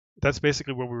 That's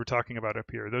basically what we were talking about up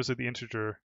here. Those are the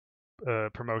integer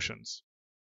promotions.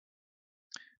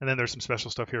 And then there's some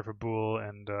special stuff here for bool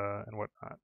and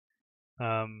whatnot.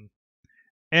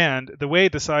 And the way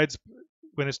it decides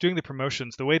when it's doing the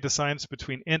promotions, the way it decides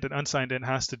between int and unsigned int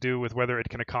has to do with whether it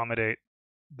can accommodate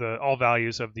all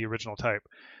values of the original type.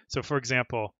 So for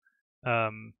example,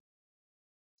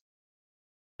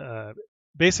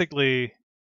 basically,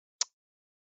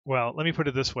 well, let me put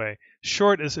it this way.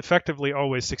 Short is effectively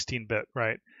always 16-bit,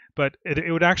 right? But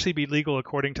it would actually be legal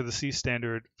according to the C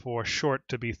standard for short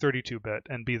to be 32-bit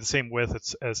and be the same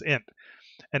width as int.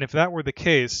 And if that were the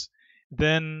case,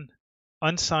 then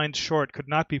unsigned short could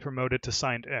not be promoted to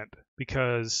signed int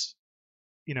because,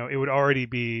 you know, it would already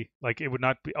be like it would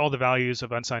not be all the values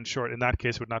of unsigned short in that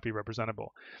case would not be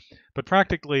representable. But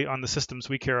practically on the systems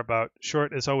we care about,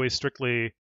 short is always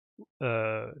strictly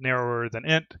narrower than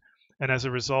int, and as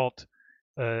a result,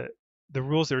 the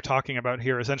rules they're talking about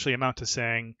here essentially amount to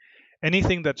saying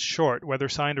anything that's short, whether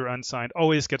signed or unsigned,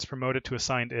 always gets promoted to a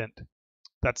signed int.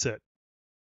 That's it.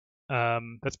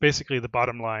 That's basically the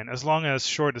bottom line. As long as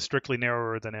short is strictly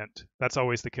narrower than int, that's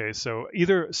always the case. So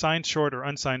either signed short or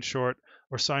unsigned short,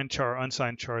 or signed char or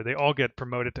unsigned char, they all get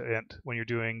promoted to int when you're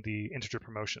doing the integer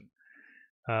promotion.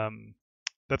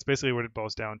 That's basically what it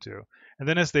boils down to. And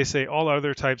then as they say, all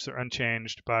other types are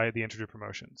unchanged by the integer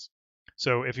promotions.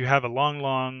 So if you have a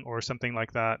long or something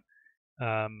like that,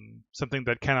 something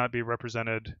that cannot be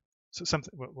represented, so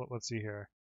something, let's see here.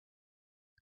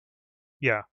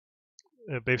 Yeah,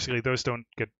 basically those don't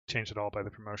get changed at all by the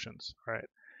promotions, right?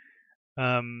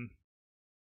 And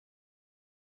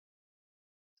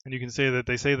you can say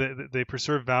that they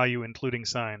preserve value including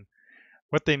sign.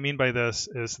 What they mean by this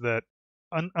is that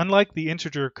unlike the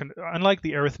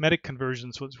arithmetic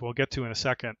conversions, which we'll get to in a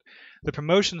second, the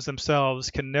promotions themselves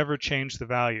can never change the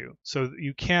value. So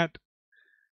you can't,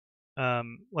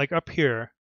 like up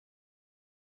here,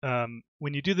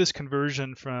 when you do this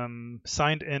conversion from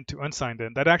signed int to unsigned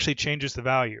int, that actually changes the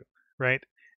value, right?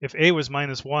 If a was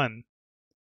 -1,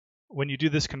 when you do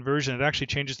this conversion, it actually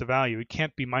changes the value. It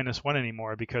can't be -1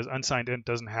 anymore because unsigned int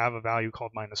doesn't have a value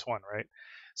called -1, right?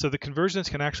 So the conversions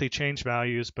can actually change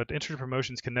values, but integer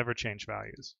promotions can never change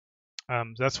values.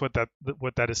 That's what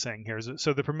that is saying here.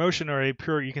 So the promotion are you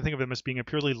can think of them as being a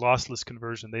purely lossless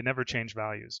conversion. They never change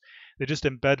values. They just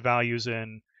embed values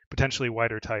in potentially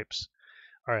wider types.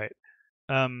 All right.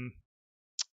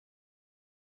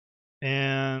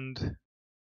 And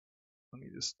let me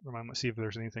just see if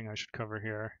there's anything I should cover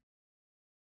here.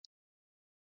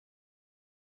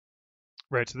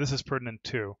 Right, so this is pertinent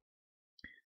too.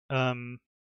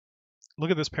 Look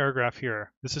at this paragraph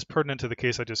here. This is pertinent to the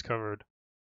case I just covered.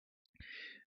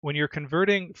 When you're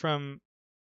converting from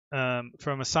a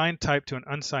signed type to an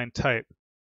unsigned type,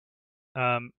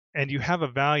 and you have a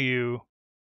value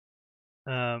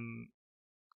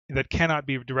that cannot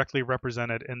be directly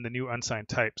represented in the new unsigned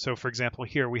type. So for example,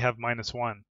 here we have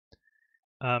 -1.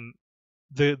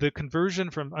 The conversion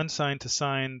from unsigned to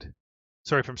signed,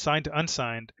 sorry, from signed to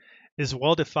unsigned is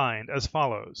well defined as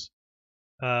follows.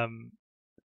 um,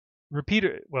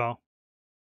 repeater, well,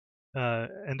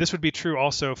 and this would be true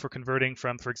also for converting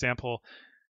from, for example,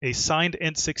 a signed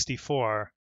int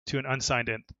 64 to an unsigned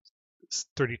int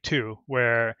 32,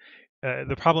 where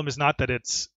the problem is not that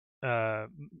it's uh,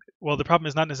 well, the problem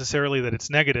is not necessarily that it's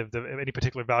negative, that any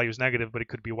particular value is negative, but it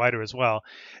could be wider as well.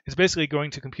 It's basically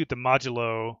going to compute the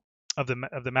modulo of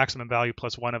the maximum value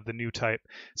plus one of the new type.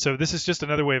 So this is just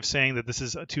another way of saying that this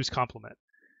is a two's complement.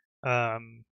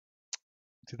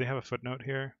 Do they have a footnote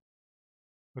here?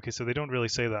 Okay, so they don't really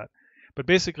say that, but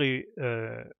basically,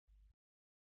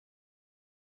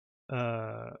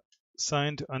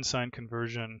 signed to unsigned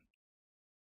conversion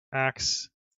acts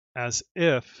as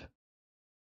if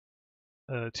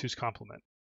two's complement.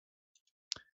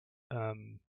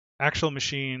 Actual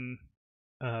machine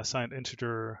signed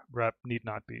integer rep need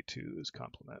not be two's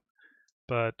complement,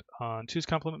 but on two's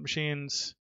complement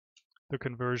machines, the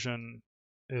conversion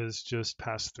is just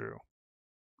passed through.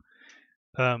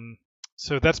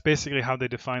 So that's basically how they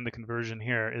define the conversion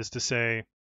here, is to say,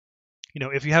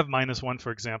 if you have -1,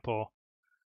 for example,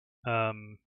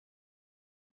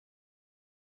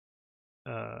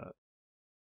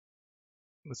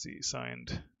 let's see,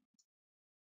 signed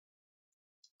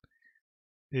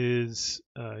is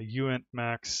uint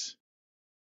max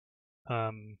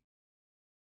 -1,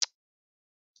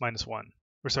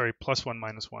 or sorry, +1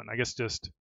 -1. I guess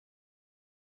just,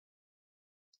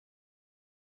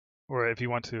 or if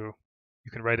you want to,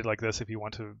 you can write it like this if you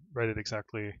want to write it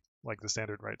exactly like the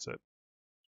standard writes it.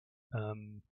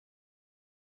 No,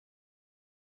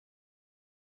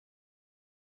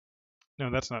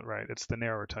 that's not right. It's the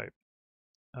narrower type.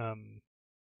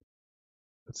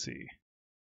 Let's see.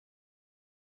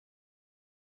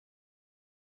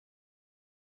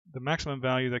 The maximum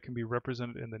value that can be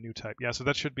represented in the new type. Yeah, so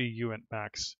that should be uint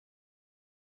max.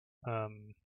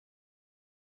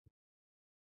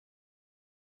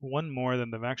 One more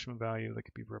than the maximum value that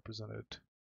could be represented,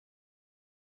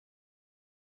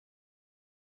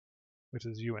 which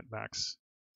is uint max.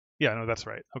 Yeah, no, that's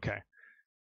right. Okay.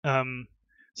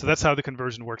 So that's how the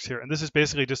conversion works here. And this is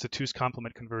basically just a two's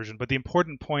complement conversion. But the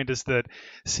important point is that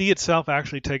C itself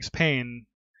actually takes pain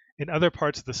in other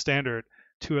parts of the standard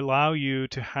to allow you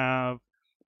to have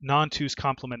non-two's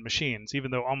complement machines,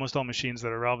 even though almost all machines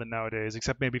that are relevant nowadays,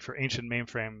 except maybe for ancient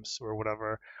mainframes or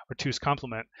whatever, are two's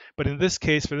complement. But in this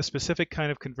case, for this specific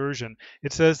kind of conversion,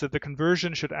 it says that the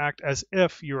conversion should act as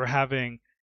if you were having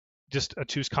just a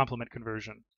two's complement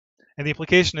conversion. And the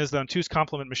implication is that on two's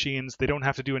complement machines, they don't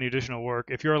have to do any additional work.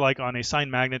 If you're like on a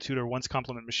signed magnitude or one's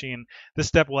complement machine, this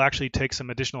step will actually take some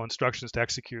additional instructions to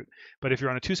execute. But if you're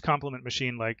on a two's complement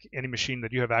machine, like any machine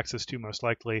that you have access to most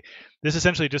likely, this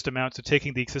essentially just amounts to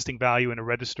taking the existing value in a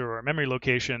register or a memory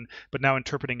location, but now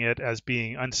interpreting it as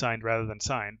being unsigned rather than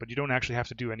signed. But you don't actually have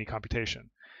to do any computation.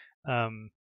 So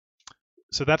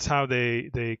that's how they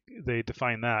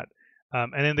define that.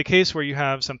 And in the case where you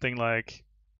have something like,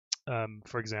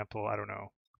 for example, I don't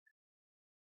know.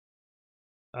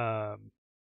 I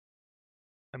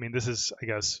mean, this is, I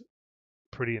guess,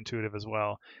 pretty intuitive as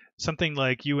well. Something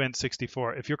like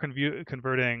uint64. If you're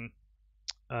converting,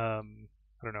 I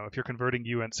don't know, if you're converting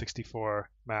uint64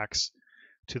 max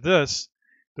to this,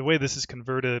 the way this is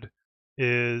converted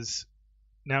is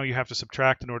now you have to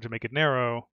subtract in order to make it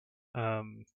narrow,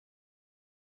 and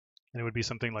it would be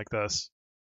something like this,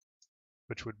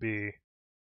 which would be,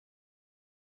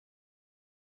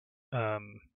 I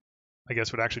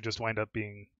guess, would actually just wind up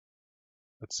being,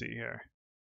 let's see here,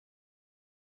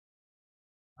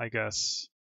 I guess,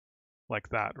 like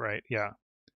that, right? Yeah.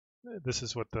 This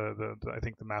is what the I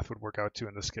think the math would work out to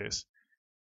in this case.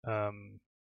 And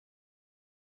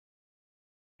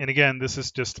again, this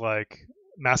is just like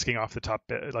masking off the top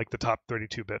bit, like the top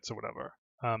 32 bits or whatever.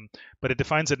 But it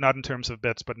defines it not in terms of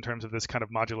bits, but in terms of this kind of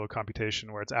modulo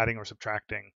computation where it's adding or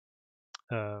subtracting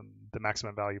the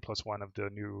maximum value plus one of the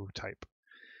new type.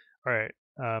 All right.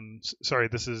 Sorry,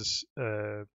 this is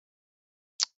a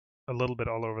little bit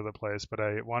all over the place, but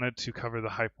I wanted to cover the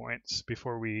high points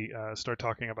before we start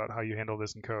talking about how you handle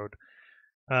this in code.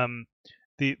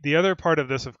 The other part of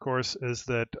this, of course, is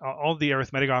that all the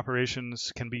arithmetic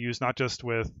operations can be used not just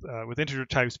with integer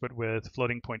types, but with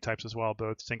floating point types as well,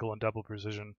 both single and double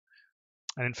precision.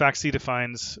 And in fact, C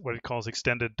defines what it calls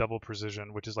extended double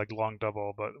precision, which is like long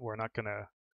double, but we're not going to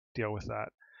deal with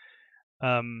that.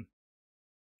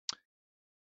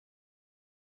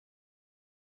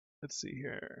 Let's see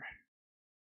here.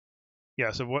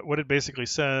 Yeah, so what it basically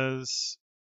says,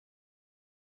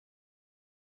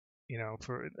 I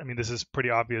mean, this is pretty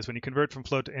obvious. When you convert from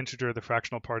float to integer, the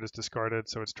fractional part is discarded,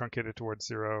 so it's truncated towards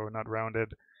 0, not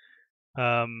rounded.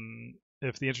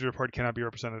 If the integer part cannot be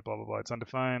represented, blah, blah, blah, it's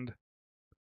undefined.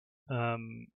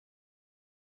 Um,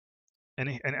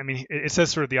 and I mean, it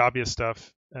says sort of the obvious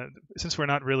stuff. Since we're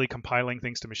not really compiling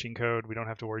things to machine code, we don't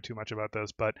have to worry too much about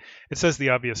this. But it says the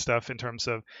obvious stuff in terms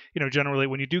of, generally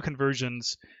when you do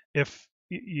conversions, if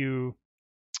you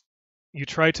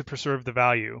try to preserve the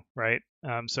value, right?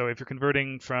 So if you're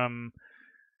converting from,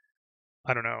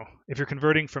 I don't know, if you're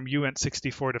converting from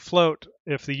uint64 to float,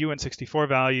 if the uint64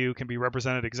 value can be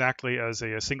represented exactly as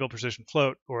a single precision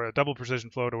float or a double precision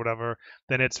float or whatever,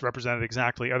 then it's represented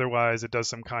exactly. Otherwise, it does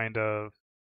some kind of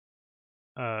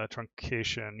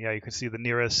truncation. Yeah, you can see the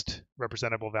nearest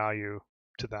representable value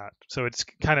to that. So it's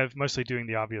kind of mostly doing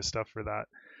the obvious stuff for that.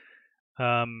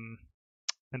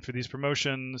 And for these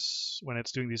promotions, when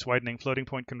it's doing these widening floating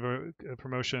point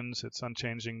promotions, it's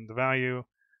unchanging the value.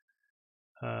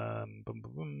 Boom, boom,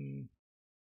 boom.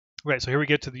 Right, so here we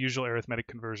get to the usual arithmetic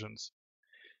conversions.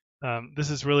 This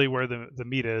is really where the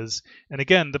meat is. And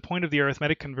again, the point of the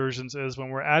arithmetic conversions is when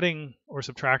we're adding or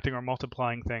subtracting or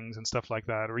multiplying things and stuff like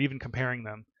that, or even comparing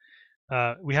them,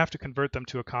 we have to convert them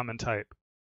to a common type.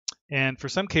 And for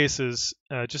some cases,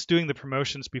 just doing the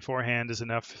promotions beforehand is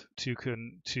enough to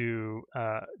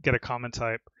get a common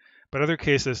type. But other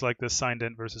cases, like this signed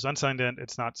int versus unsigned int,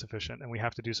 it's not sufficient, and we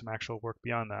have to do some actual work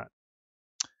beyond that.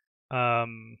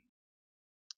 And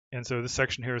so this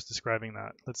section here is describing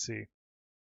that. Let's see.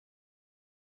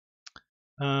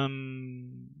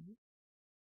 Boom,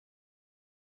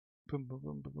 boom, boom,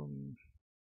 boom, boom.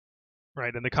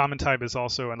 Right, and the common type is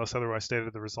also, unless otherwise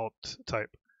stated, the result type.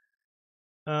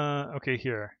 Okay,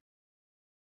 here.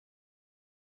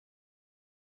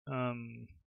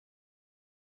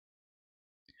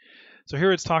 So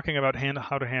here it's talking about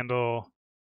how to handle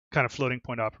kind of floating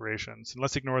point operations. And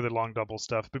let's ignore the long double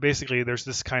stuff. But basically, there's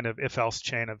this kind of if-else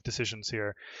chain of decisions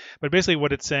here. But basically,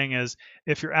 what it's saying is,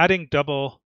 if you're adding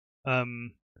double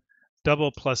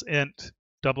plus int,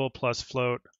 double plus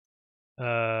float,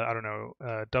 I don't know,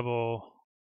 double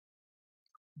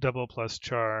plus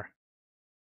char,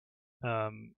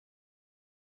 the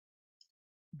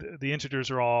integers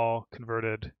are all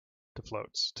converted to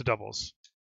floats, to doubles.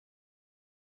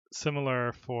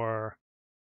 Similar for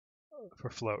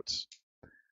floats.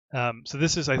 So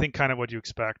this is, I think, kind of what you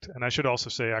expect. And I should also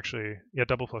say, actually, yeah,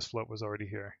 double plus float was already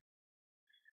here.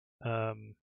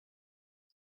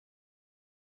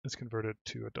 It's converted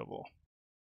to a double.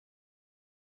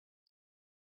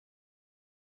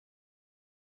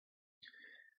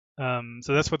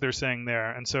 So that's what they're saying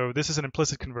there. And so this is an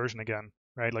implicit conversion again,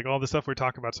 right? Like all the stuff we're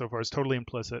talking about so far is totally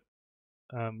implicit.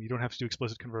 You don't have to do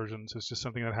explicit conversions. It's just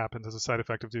something that happens as a side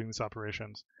effect of doing these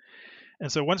operations.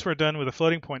 And so once we're done with the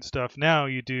floating point stuff, now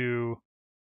you do,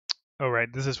 oh, right,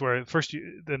 this is where first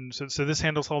so this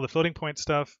handles all the floating point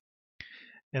stuff.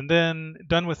 And then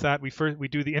done with that, we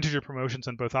do the integer promotions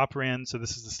on both operands. So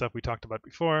this is the stuff we talked about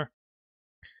before,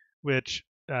 which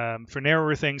for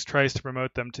narrower things tries to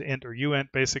promote them to int or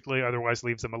uint basically, otherwise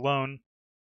leaves them alone.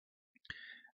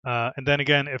 And then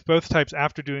again, if both types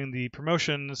after doing the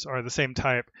promotions are the same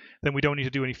type, then we don't need to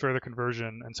do any further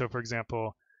conversion. And so, for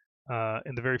example,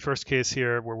 in the very first case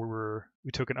here, where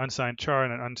we took an unsigned char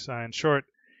and an unsigned short,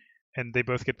 and they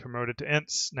both get promoted to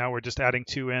ints. Now we're just adding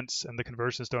 2 ints, and the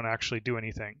conversions don't actually do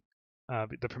anything.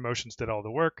 The promotions did all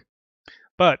the work.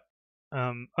 But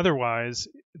otherwise,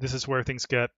 this is where things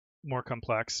get more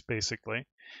complex, basically.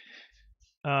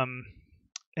 And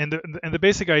the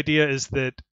basic idea is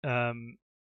that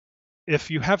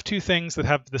if you have two things that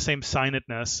have the same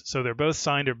signedness, so they're both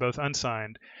signed or both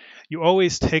unsigned, you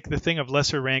always take the thing of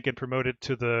lesser rank and promote it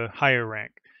to the higher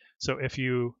rank. So if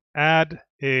you add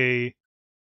an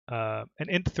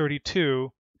int32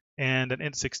 and an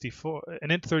int64, an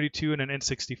int32 and an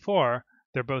int64,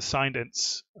 they're both signed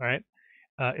ints, right?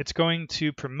 It's going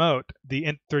to promote the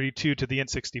int32 to the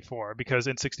int64 because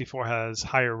int64 has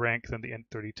higher rank than the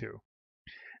int32.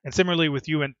 And similarly with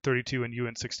uint32 and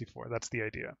uint64, that's the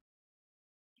idea.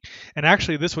 And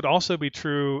actually, this would also be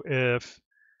true if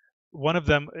one of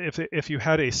them, if you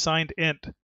had a signed int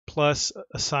plus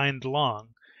a signed long,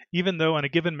 even though on a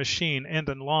given machine, int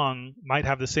and long might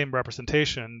have the same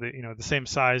representation, the same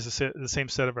size, the same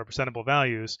set of representable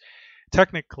values,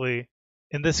 technically,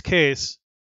 in this case,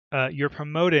 you're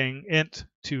promoting int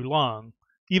to long,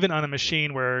 even on a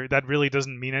machine where that really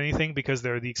doesn't mean anything because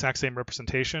they're the exact same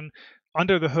representation.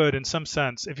 Under the hood, in some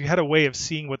sense, if you had a way of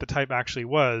seeing what the type actually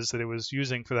was that it was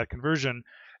using for that conversion,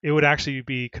 it would actually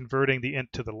be converting the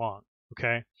int to the long,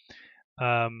 okay?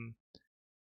 And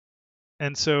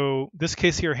so this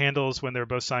case here handles when they're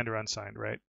both signed or unsigned,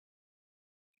 right?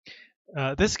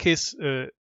 This case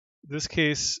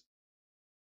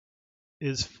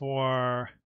is for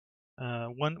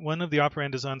one of the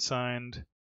operand is unsigned,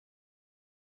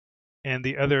 and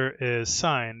the other is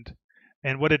signed.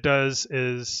 And what it does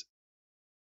is,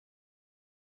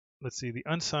 let's see, the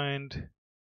unsigned,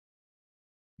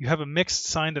 you have a mixed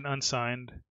signed and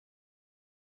unsigned,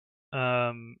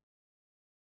 and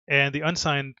the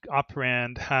unsigned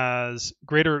operand has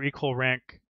greater or equal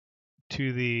rank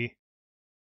to the,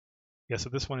 yeah, so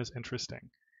this one is interesting.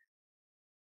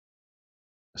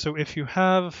 So if you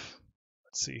have,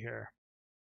 let's see here,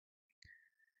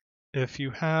 if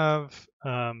you have,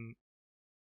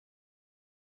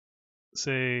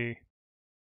 say,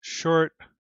 short,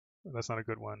 that's not a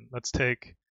good one. Let's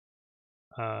take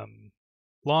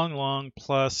long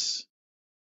plus,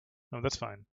 no, that's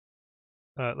fine.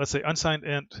 Let's say unsigned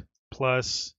int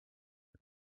plus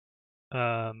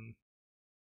long,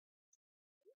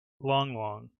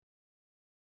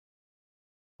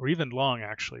 or even long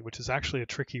actually, which is actually a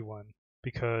tricky one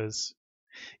because,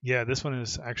 yeah, this one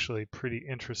is actually pretty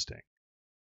interesting.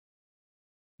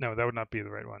 No, that would not be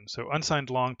the right one. So unsigned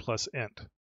long plus int.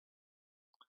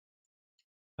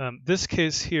 This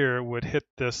case here would hit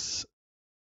this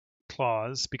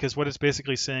clause because what it's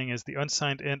basically saying is the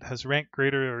unsigned int has rank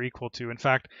greater or equal to. In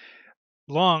fact,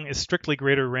 long is strictly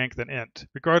greater rank than int.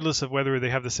 Regardless of whether they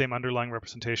have the same underlying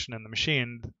representation in the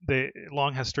machine,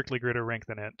 long has strictly greater rank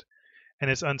than int, and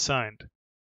it's unsigned.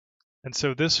 And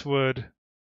so this would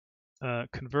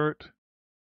convert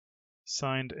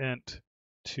signed int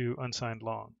to unsigned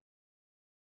long.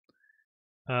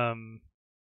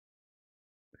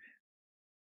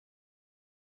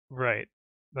 Right,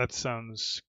 that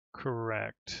sounds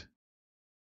correct.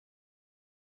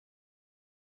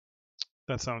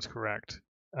 That sounds correct.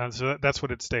 So that's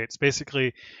what it states.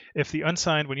 Basically, if the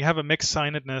unsigned, when you have a mixed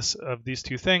signedness of these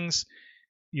two things,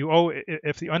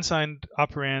 if the unsigned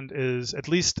operand is at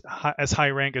least as high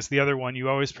rank as the other one, you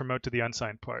always promote to the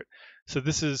unsigned part. So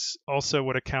this is also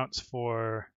what accounts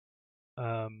for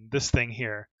this thing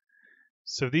here.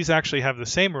 So these actually have the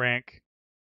same rank,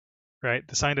 right?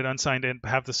 The signed and unsigned int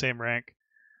have the same rank,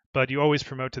 but you always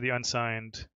promote to the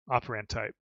unsigned operand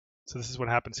type. So this is what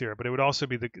happens here. But it would also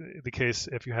be the case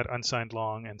if you had unsigned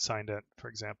long and signed int, for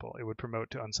example. It would promote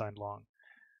to unsigned long.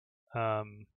 All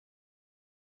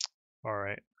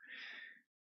right.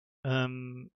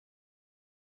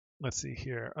 Let's see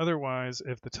here. Otherwise,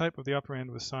 if the type of the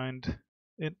operand with signed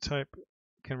int type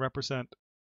can represent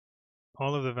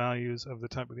all of the values of the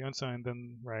type of the unsigned,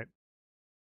 then right.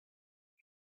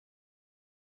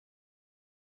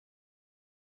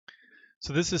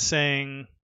 So this is saying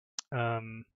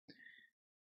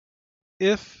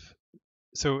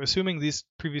so assuming these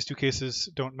previous two cases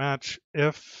don't match,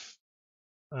 if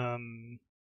the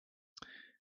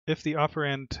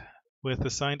operand with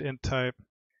assigned int type,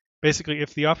 basically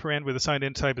if the operand with assigned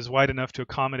int type is wide enough to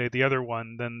accommodate the other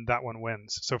one, then that one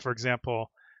wins. So for example,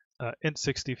 int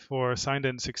 64, signed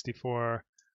int 64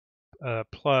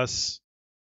 plus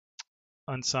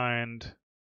unsigned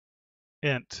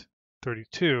int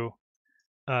 32,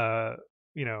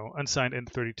 unsigned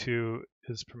int 32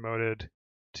 is promoted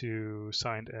to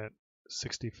signed int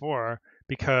 64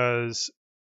 because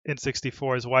int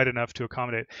 64 is wide enough to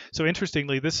accommodate. So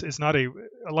interestingly, this is not a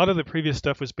lot of the previous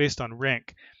stuff was based on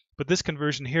rank, but this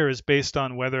conversion here is based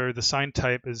on whether the signed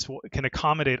type can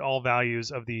accommodate all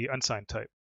values of the unsigned type.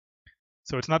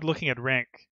 So it's not looking at rank.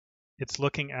 It's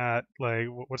looking at, like,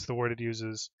 what's the word it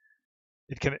uses?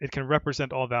 It can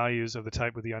represent all values of the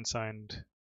type with the unsigned,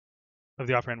 of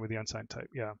the operand with the unsigned type.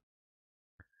 Yeah.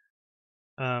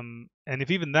 And if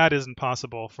even that isn't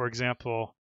possible, for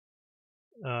example,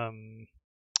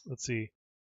 let's see,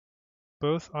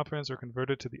 both operands are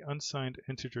converted to the unsigned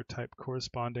integer type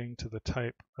corresponding to the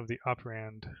type of the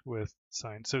operand with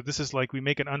signed. So this is like we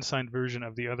make an unsigned version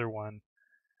of the other one.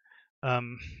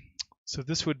 So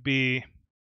this would be,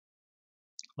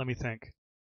 let me think.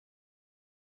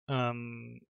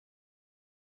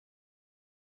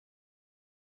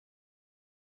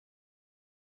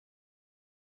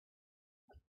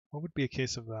 What would be a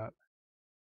case of that?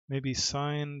 Maybe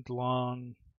signed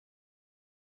long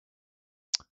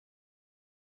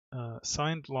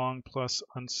plus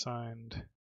unsigned.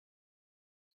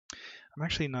 I'm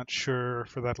actually not sure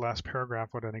for that last paragraph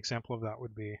what an example of that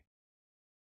would be.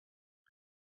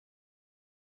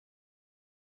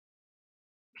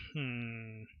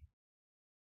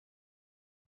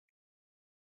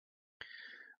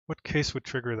 What case would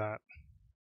trigger that?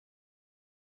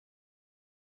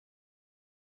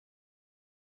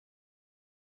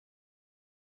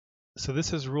 So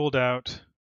this has ruled out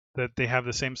that they have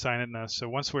the same signedness. So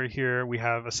once we're here, we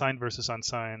have a signed versus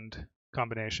unsigned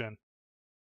combination.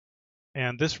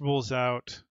 And this rules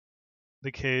out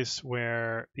the case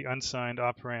where the unsigned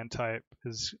operand type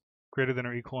is greater than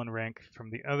or equal in rank from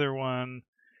the other one.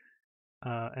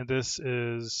 And this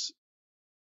is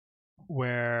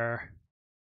where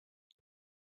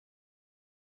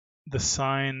the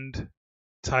signed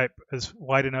type is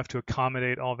wide enough to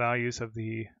accommodate all values of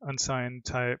the unsigned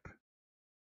type.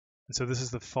 And so this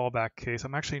is the fallback case.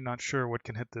 I'm actually not sure what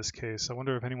can hit this case. I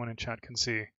wonder if anyone in chat can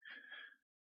see.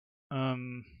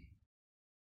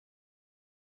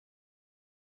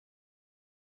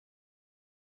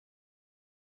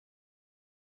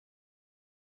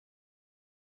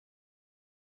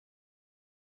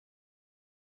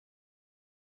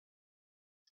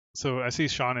 So I see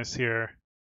Sean is here.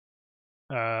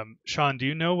 Sean, do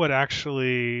you know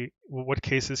what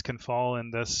cases can fall in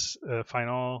this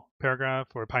final paragraph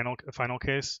or final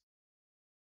case?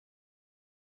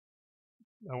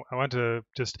 I want to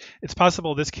just, it's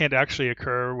possible this can't actually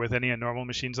occur with any normal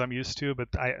machines I'm used to, but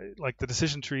like the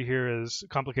decision tree here is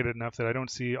complicated enough that I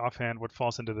don't see offhand what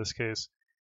falls into this case.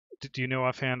 Do you know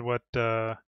offhand what,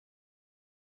 or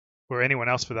anyone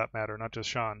else for that matter, not just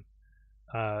Sean?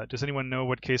 Does anyone know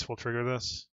what case will trigger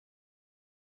this?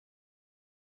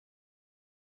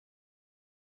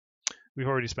 We've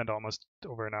already spent almost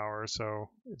over an hour, so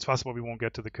it's possible we won't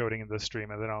get to the coding in this stream,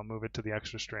 and then I'll move it to the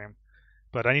extra stream.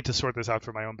 But I need to sort this out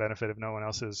for my own benefit if no one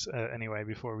else is anyway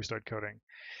before we start coding.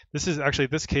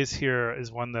 This case here is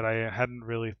one that I hadn't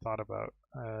really thought about.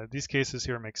 These cases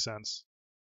here make sense.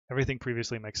 Everything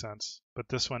previously makes sense, but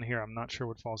this one here, I'm not sure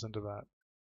what falls into that.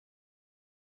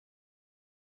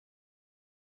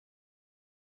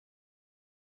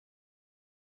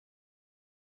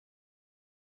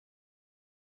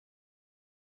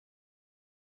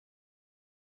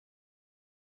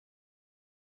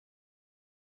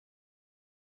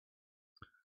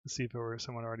 Let's see if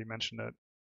someone already mentioned it.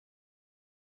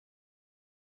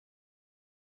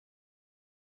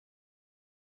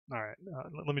 All right,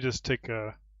 let me just take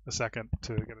a second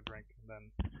to get a drink, and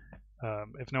then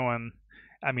if no one,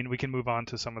 I mean, we can move on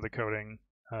to some of the coding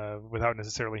without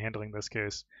necessarily handling this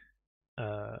case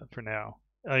for now.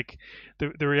 Like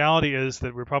the reality is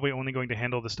that we're probably only going to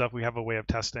handle the stuff we have a way of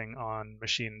testing on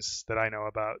machines that I know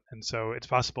about, and so it's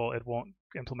possible it won't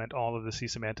implement all of the C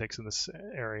semantics in this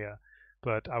area,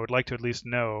 but I would like to at least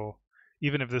know,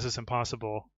 even if this is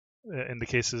impossible in the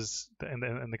cases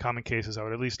in the common cases, I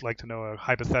would at least like to know a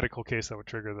hypothetical case that would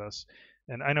trigger this.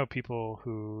 And I know people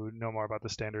who know more about the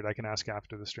standard. I can ask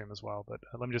after the stream as well, but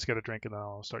let me just get a drink and then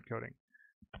I'll start coding.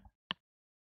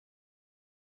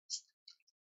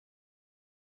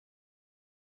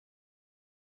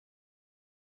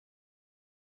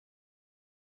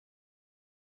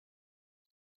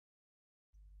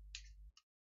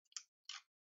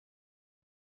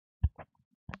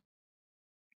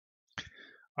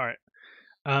 All right.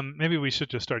 Maybe we should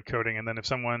just start coding, and then if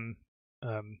someone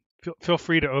feel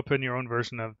free to open your own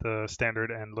version of the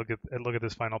standard and look at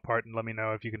this final part, and let me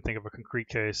know if you can think of a concrete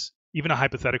case, even a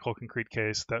hypothetical concrete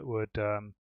case that would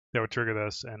trigger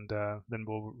this, and then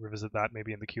we'll revisit that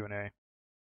maybe in the Q&A.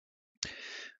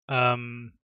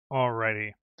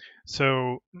 Alrighty.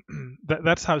 So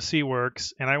that's how C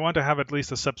works, and I want to have at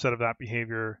least a subset of that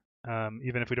behavior,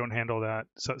 even if we don't handle that.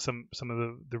 So some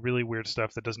of the really weird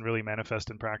stuff that doesn't really manifest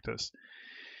in practice.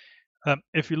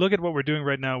 If you look at what we're doing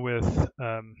right now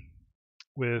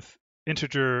with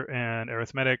integer and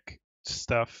arithmetic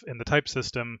stuff in the type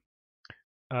system,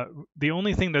 the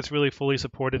only thing that's really fully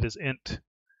supported is int.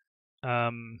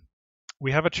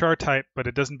 We have a char type, but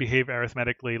it doesn't behave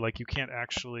arithmetically. Like you can't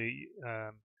actually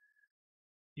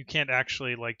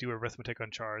like do arithmetic on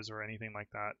chars or anything like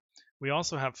that. We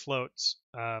also have floats,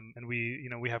 and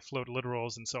we have float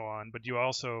literals and so on. But you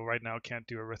also right now can't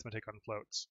do arithmetic on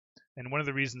floats. And one of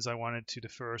the reasons I wanted to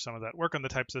defer some of that work on the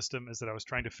type system is that I was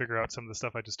trying to figure out some of the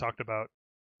stuff I just talked about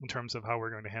in terms of how we're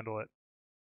going to handle it.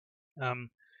 And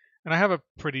I have a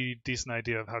pretty decent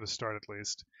idea of how to start at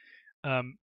least.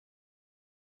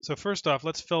 So first off,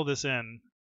 let's fill this in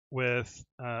with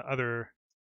other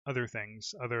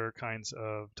things, other kinds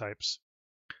of types.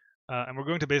 And we're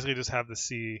going to basically just have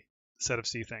the set of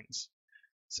C things.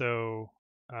 So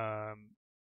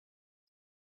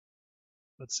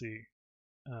let's see.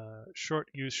 Short,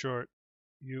 use short,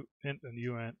 uint and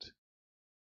uint,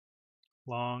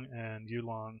 long and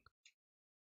ulong,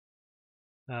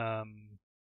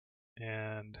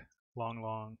 and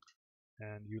long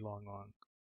and ulong long.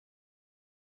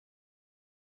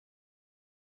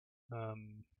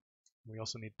 We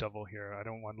also need double here. I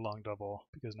don't want long double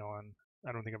because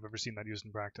I don't think I've ever seen that used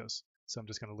in practice. So I'm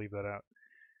just going to leave that out.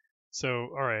 So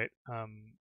all right,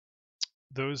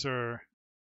 those are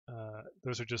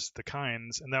just the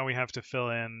kinds, and now we have to fill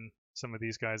in some of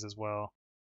these guys as well.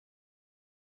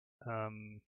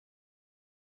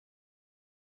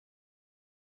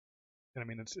 I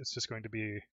mean, it's just going to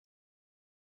be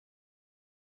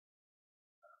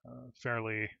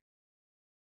fairly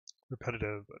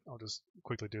repetitive, but I'll just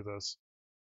quickly do this.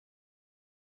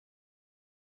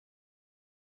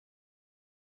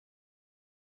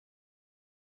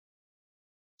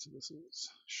 So this is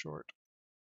short,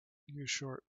 use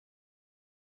short.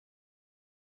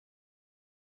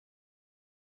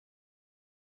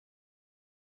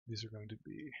 These are going to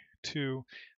be 2.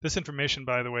 This information,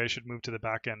 by the way, should move to the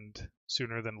back end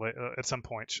sooner than at some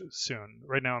point soon.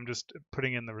 Right now, I'm just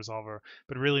putting in the resolver,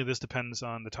 but really this depends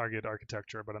on the target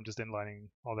architecture, but I'm just inlining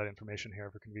all that information here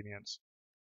for convenience.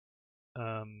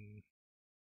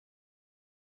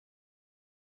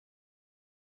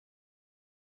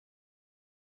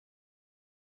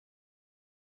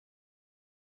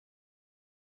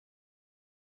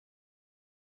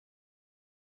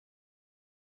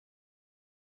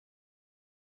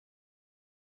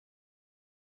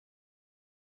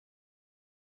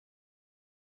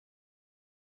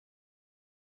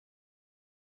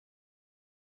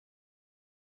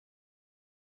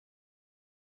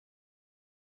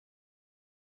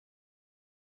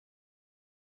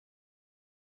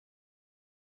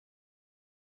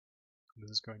 This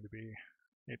is going to be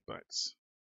 8 bytes.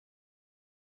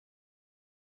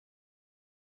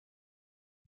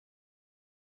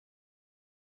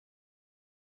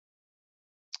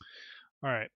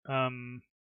 All right.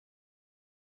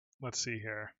 Let's see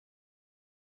here.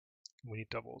 We need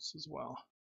doubles as well.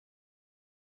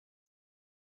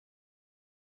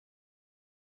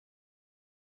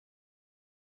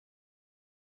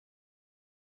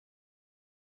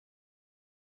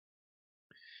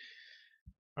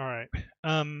 All right.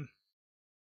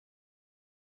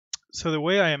 So the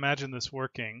way I imagine this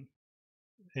working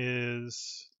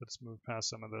is, let's move past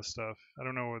some of this stuff. I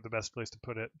don't know where the best place to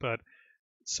put it, but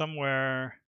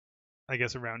somewhere, I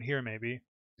guess around here maybe.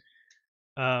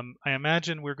 I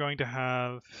imagine we're going to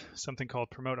have something called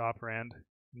promote operand.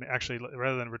 Actually,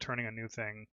 rather than returning a new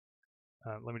thing,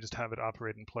 let me just have it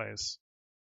operate in place.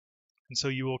 And so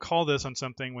you will call this on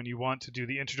something when you want to do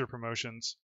the integer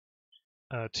promotions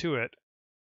to it.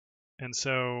 And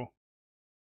so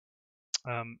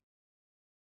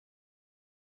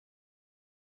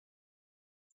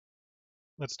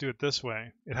let's do it this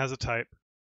way. It has a type.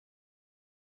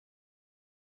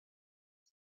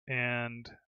 And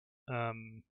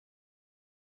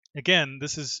again,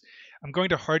 I'm going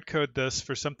to hard code this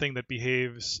for something that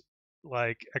behaves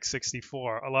like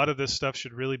x64. A lot of this stuff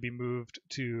should really be moved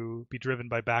to be driven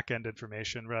by backend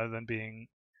information rather than being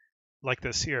like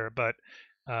this here. But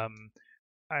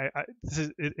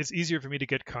it's easier for me to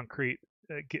get concrete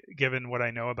given what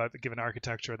I know about the given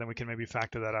architecture. Then we can maybe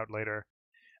factor that out later.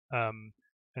 And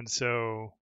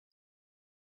so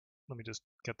let me just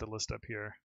get the list up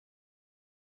here.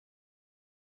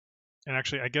 And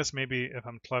actually, I guess maybe if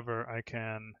I'm clever, I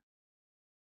can.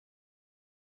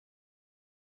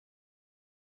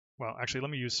 Well, actually, let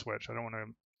me use switch. I don't want to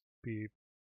be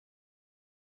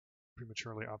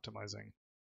prematurely optimizing.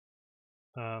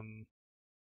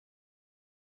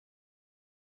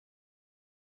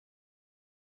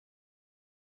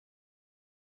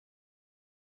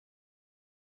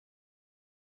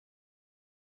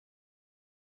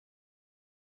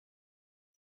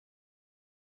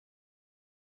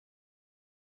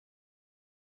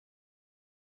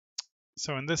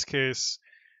 So in this case,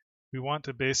 we want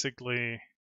to basically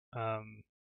I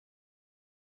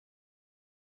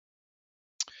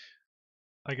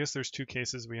guess there's 2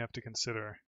 cases we have to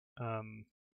consider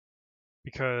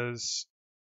because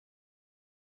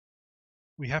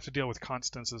we have to deal with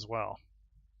constants as well.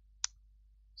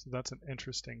 So that's an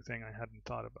interesting thing I hadn't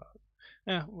thought about.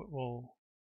 Yeah, well,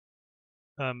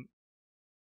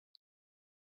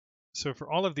 so for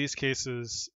all of these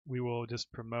cases, we will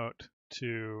just promote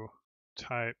to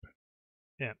type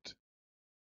int.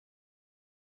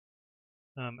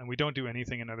 And we don't do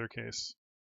anything in other case.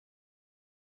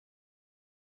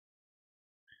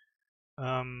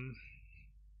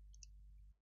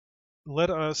 Let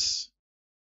us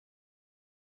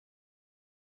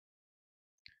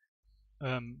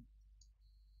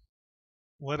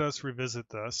revisit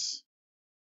this.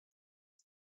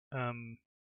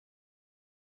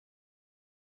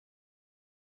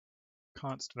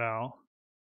 Const val.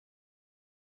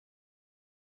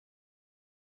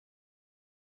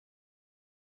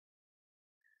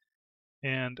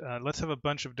 And let's have a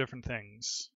bunch of different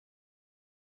things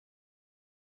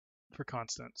for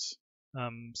constants.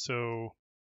 So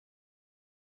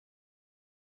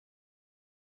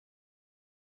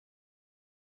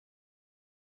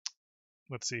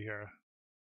let's see here.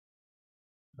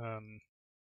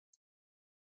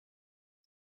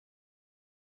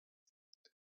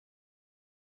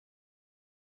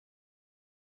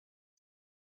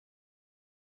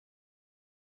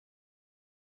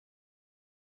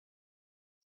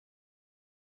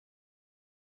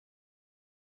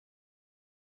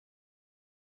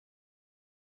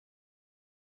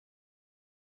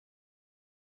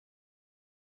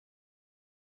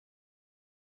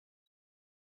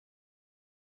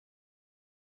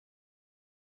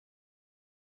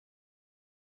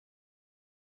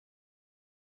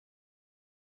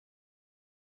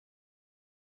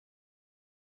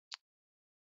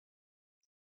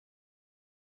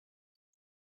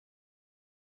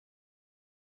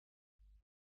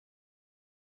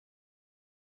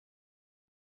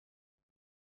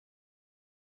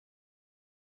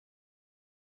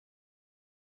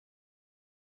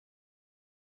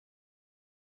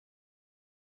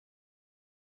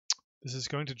 this is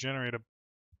going to generate a,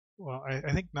 well,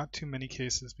 I think not too many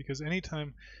cases, because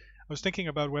anytime I was thinking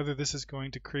about whether this is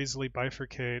going to crazily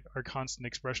bifurcate our constant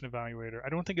expression evaluator. I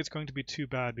don't think it's going to be too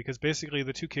bad, because basically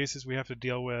the two cases we have to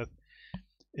deal with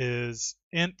is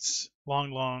ints,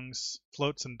 long longs,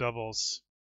 floats, and doubles.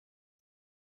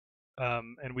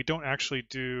 And we don't actually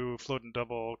do float and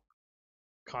double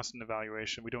constant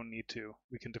evaluation. We don't need to.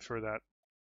 We can defer that.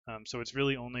 So it's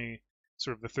really only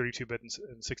sort of the 32-bit and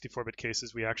 64-bit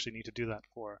cases we actually need to do that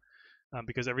for,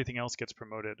 because everything else gets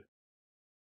promoted.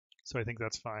 So I think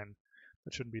that's fine.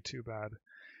 That shouldn't be too bad.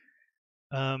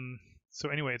 So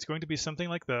anyway, it's going to be something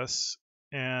like this,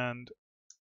 and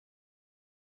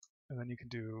then you can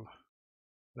do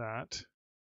that.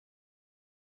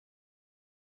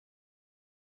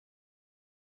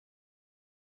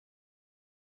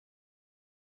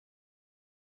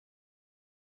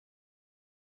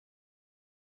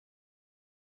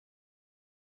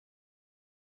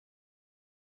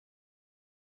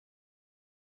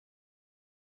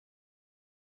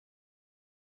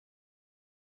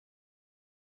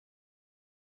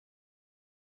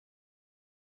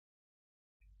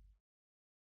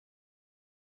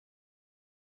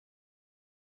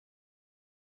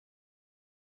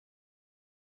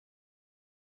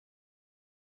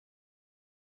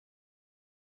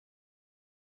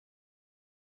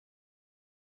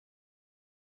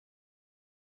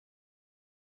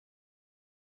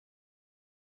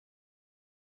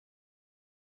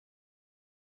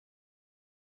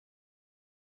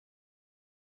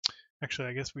 Actually,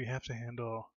 I guess we have to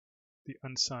handle the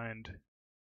unsigned.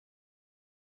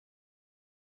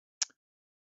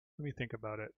 Let me think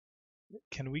about it.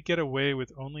 Can we get away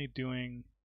with only doing...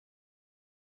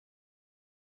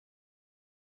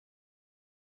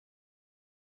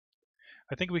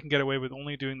 I think we can get away with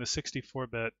only doing the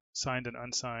 64-bit signed and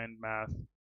unsigned math,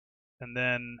 and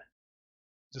then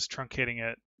just truncating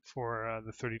it for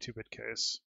the 32-bit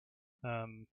case.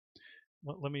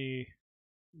 Let me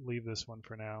leave this one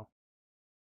for now.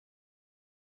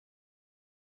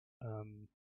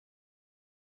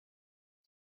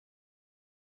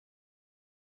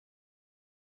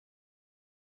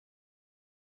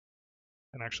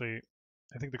 And actually,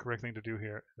 I think the correct thing to do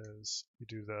here is you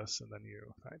do this, and then you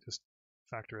just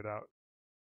factor it out.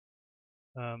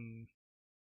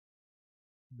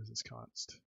 This is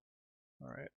const. All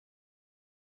right.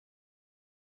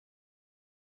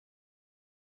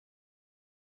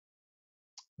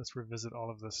 Let's revisit all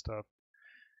of this stuff.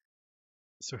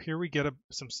 So here we get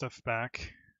some stuff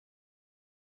back.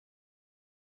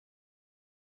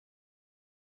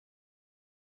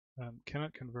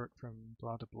 Cannot convert from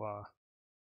blah to blah.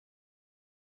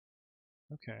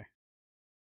 Okay.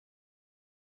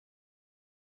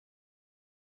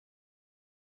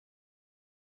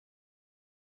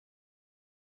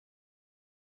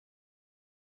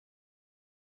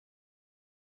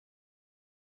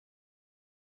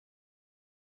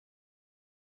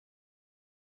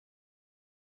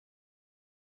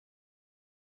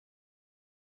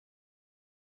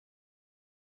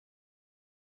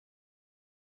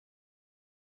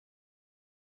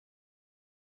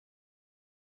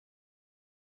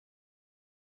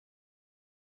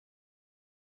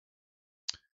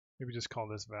 Maybe just call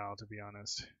this val, to be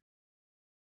honest.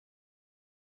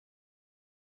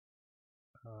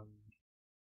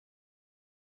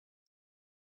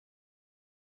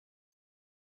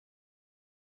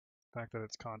 The fact that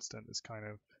it's constant is kind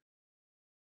of...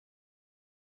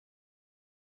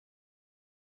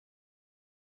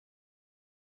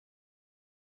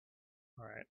 All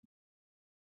right.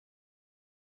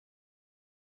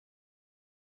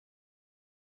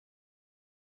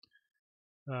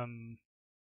 And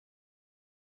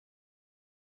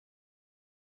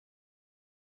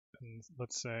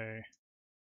let's say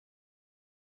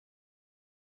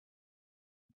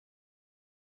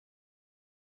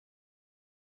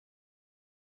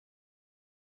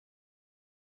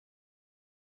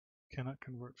cannot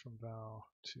convert from val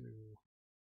to...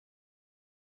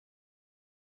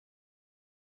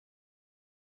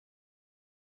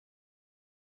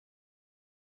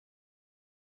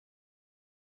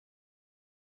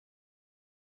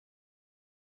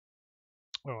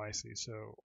 Oh, I see.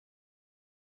 So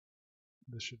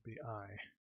this should be I.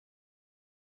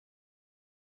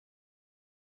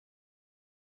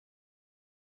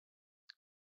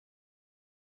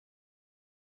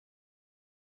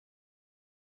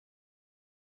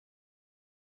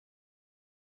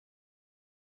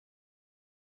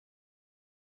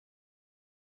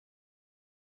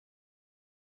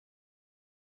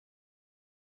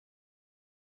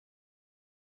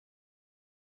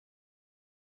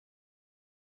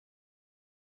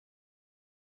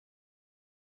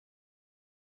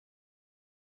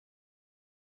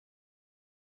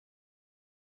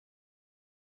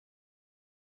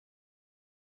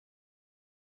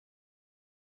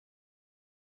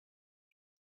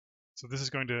 So this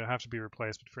is going to have to be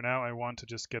replaced, but for now I want to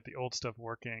just get the old stuff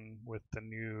working with the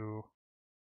new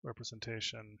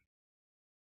representation.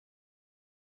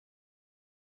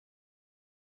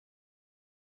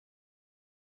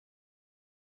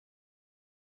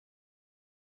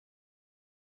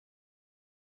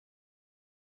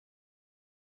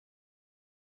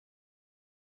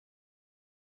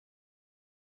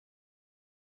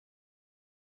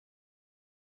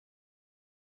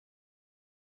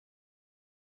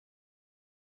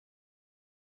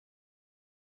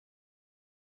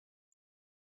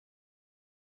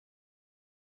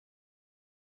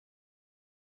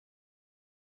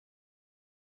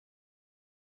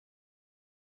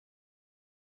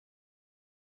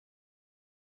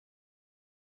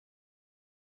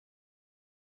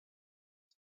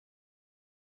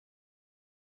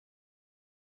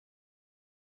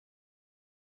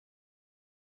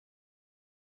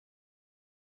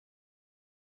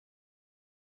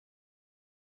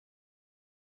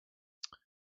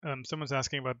 Someone's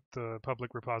asking about the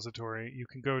public repository. You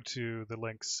can go to the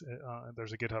links.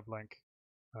 There's a GitHub link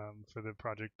for the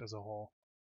project as a whole.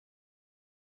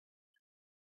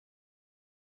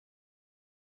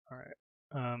 All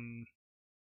right.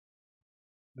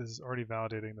 This is already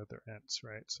validating that they're ints,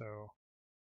 right? So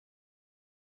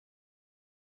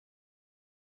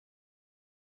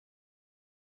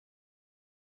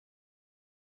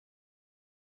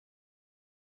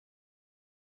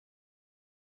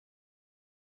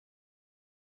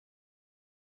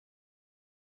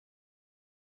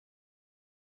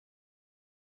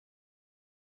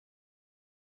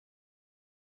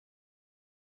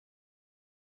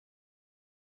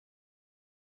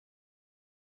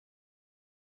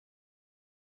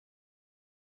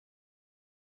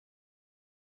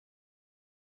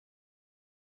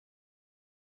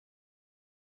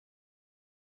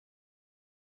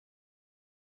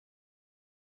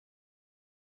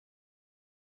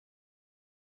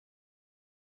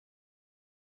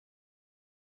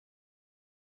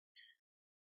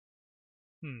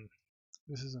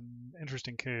this is an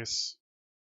interesting case.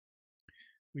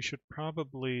 We should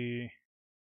probably,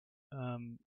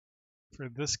 for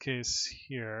this case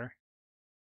here,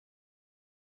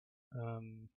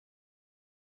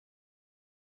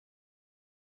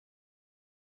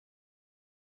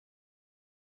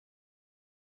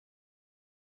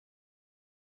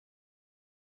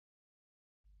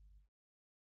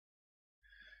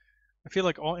 I feel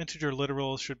like all integer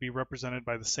literals should be represented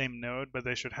by the same node, but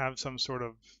they should have some sort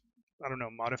of, I don't know,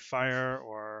 modifier,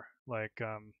 or like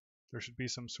there should be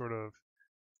some sort of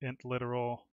int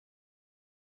literal.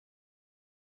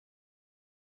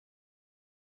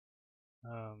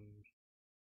 Um,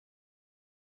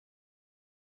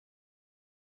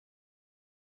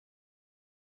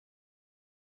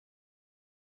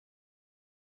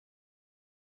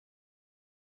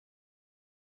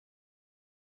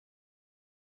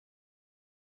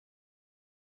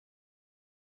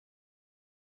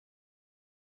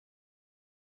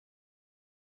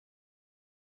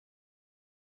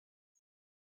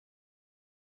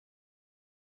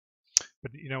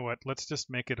 but you know what? Let's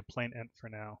just make it a plain int for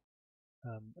now,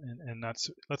 and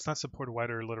let's not support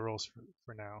wider literals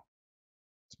for now.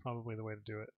 It's probably the way to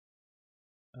do it.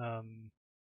 Um,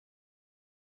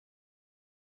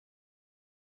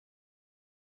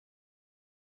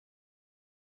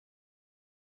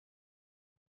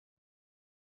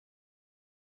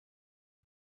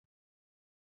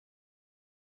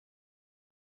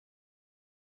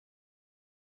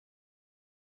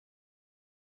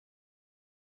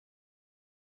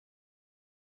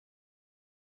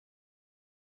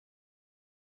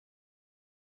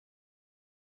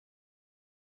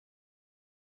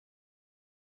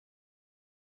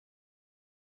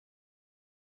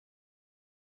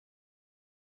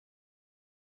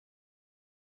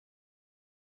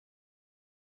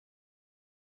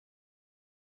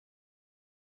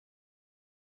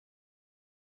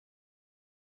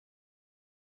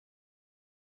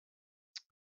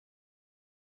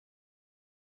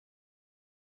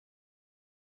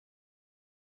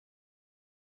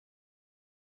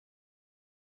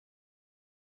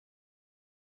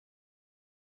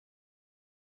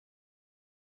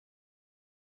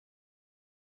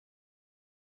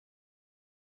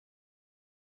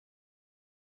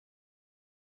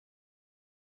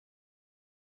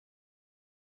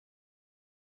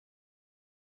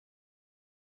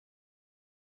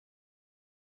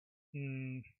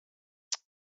 mm,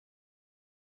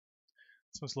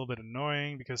 so it's a little bit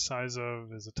annoying because size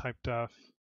of is a type def.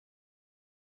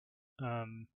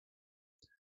 Um,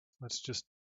 let's just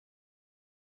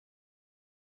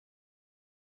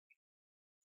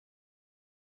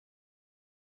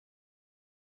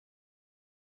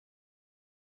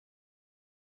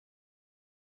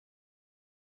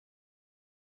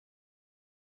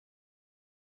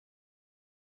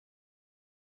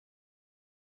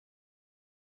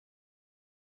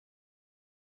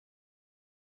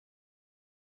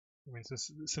I mean,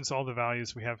 since all the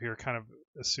values we have here kind of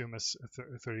assume a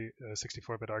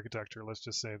 64-bit architecture, let's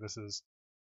just say this is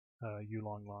U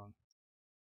long long.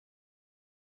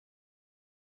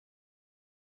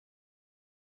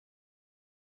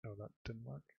 Oh, that didn't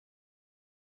work.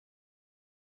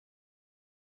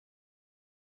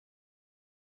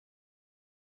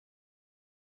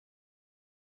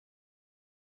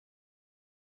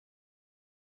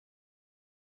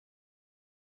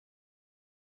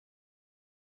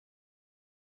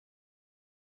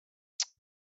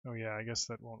 Oh yeah, I guess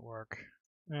that won't work.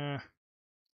 Let's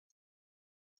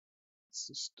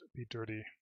just be dirty.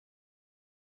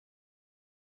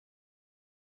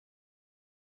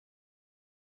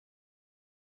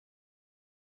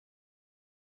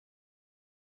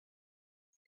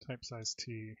 Type size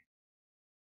T.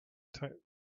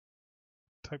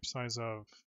 Type size of.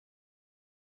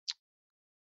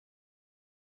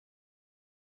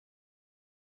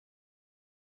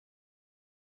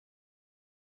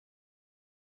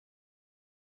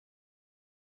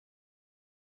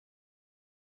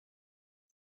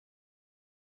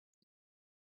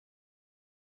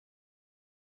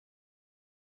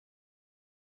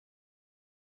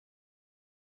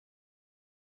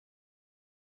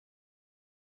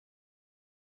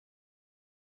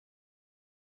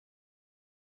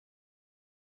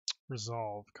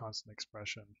 Resolve constant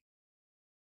expression.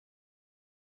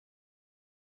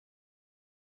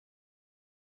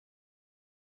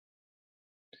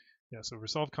 Yeah, so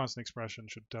resolve constant expression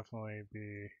should definitely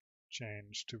be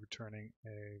changed to returning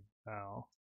a val.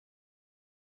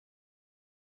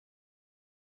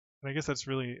 And I guess that's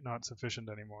really not sufficient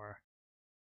anymore.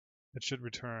 It should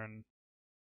return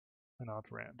an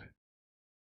operand.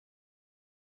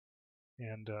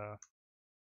 And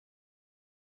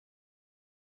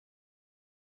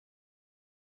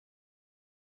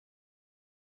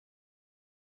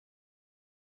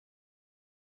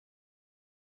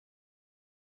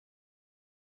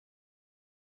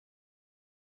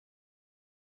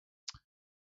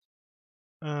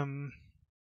um,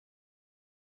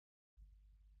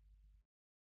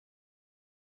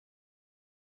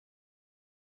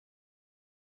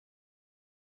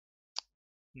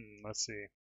 let's see.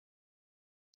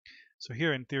 So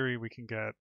here in theory we can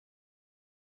get,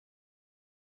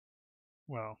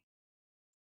 well,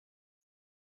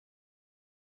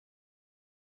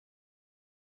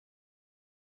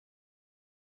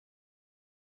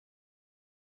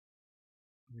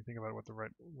 let me think about what the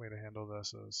right way to handle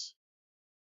this is.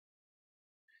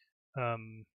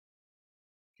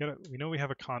 We know we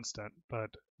have a constant, but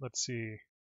let's see,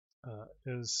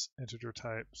 is integer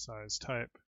type size type?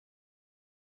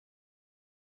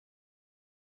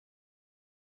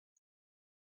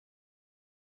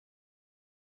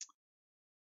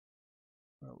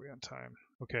 Are we on time?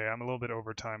 Okay, I'm a little bit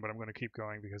over time, but I'm going to keep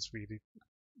going because we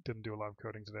didn't do a lot of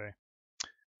coding today.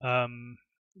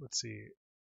 Let's see.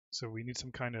 So we need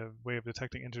some kind of way of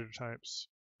detecting integer types.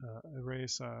 Array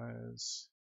size,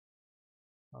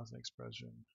 constant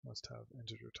expression must have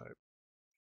integer type.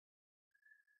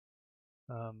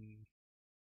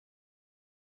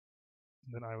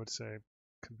 Then I would say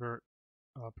convert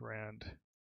operand.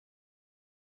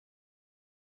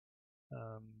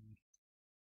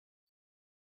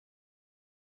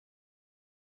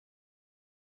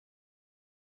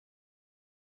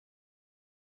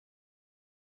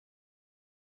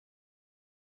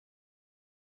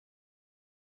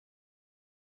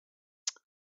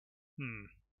 Hmm.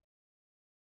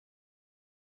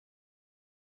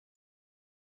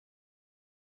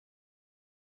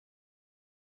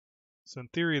 So in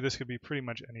theory, this could be pretty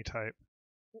much any type,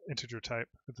 integer type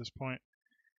at this point.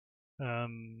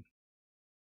 Um,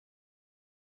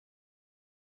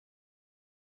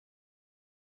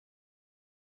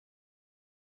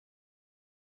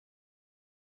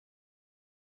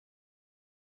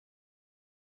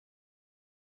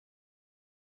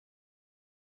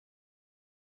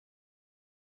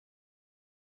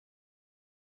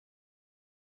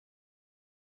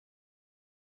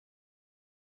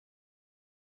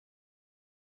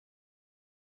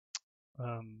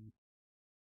 um,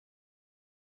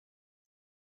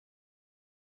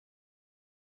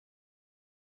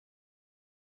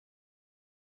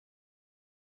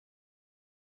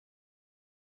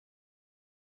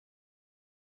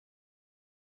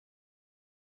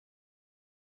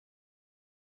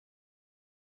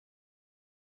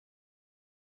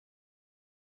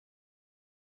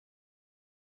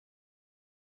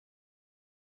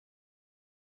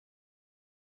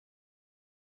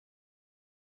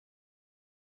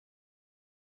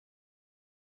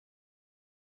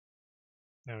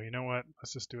 no, you know what?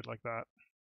 Let's just do it like that.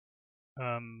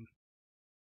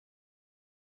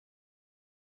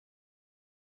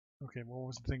 Okay, what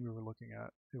was the thing we were looking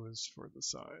at? It was for the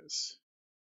size.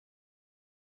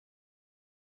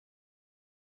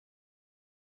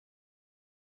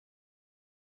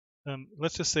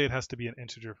 Let's just say it has to be an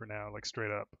integer for now, like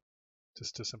straight up,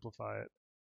 just to simplify it.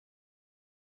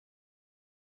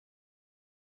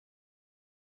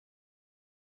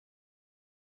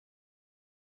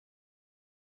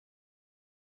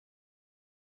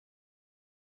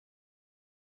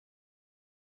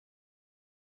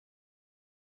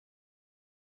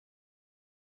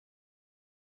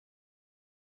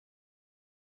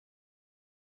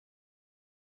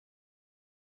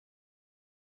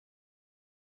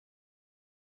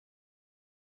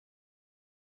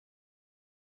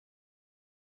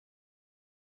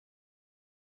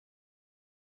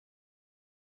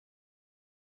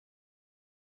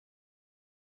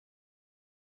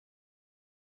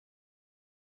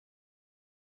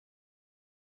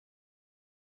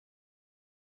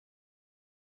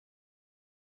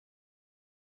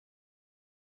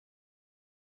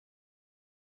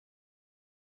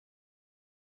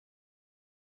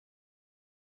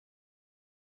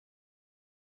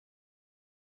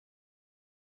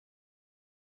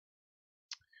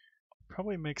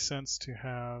 Probably makes sense to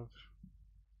have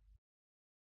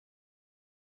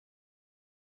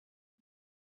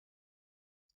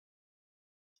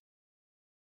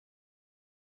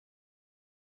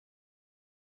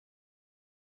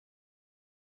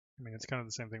I mean, it's kind of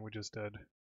the same thing we just did.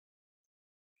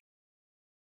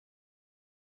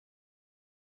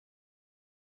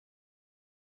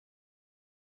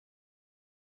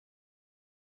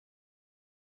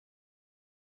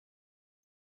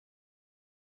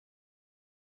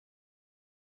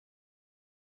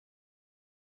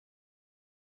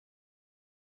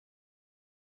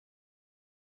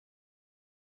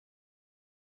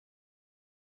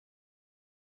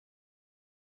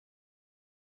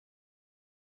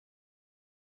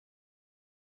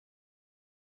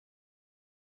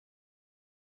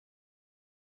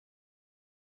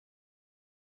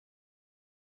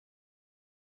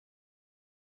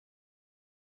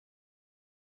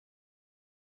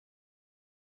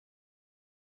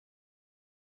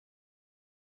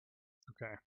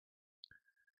 Okay.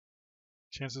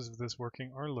 Chances of this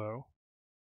working are low.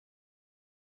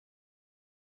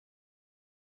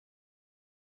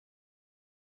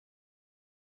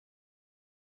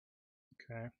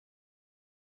 Okay.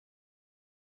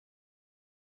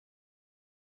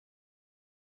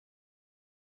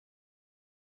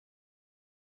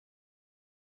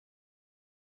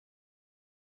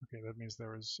 Okay, that means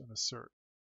there is an assert.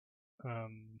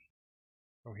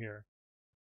 Oh, here.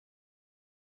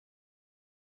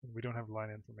 And we don't have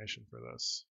line information for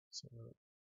this. So it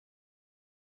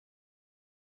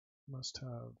must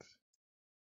have,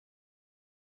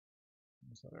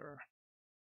 what's that error?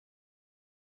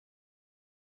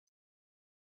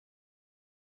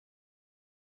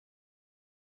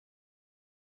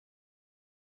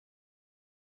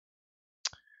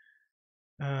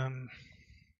 Um,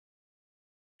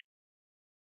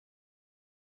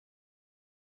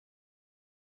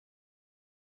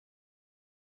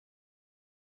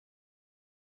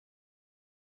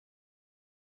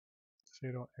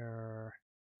 fatal error,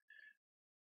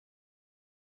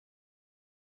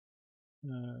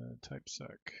 type sec.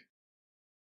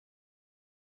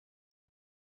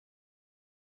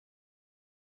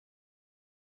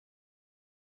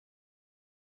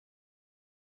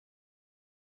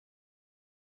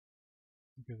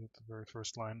 Okay, that's the very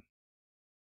first line.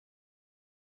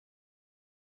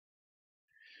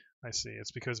 I see.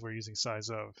 It's because we're using size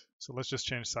of. So let's just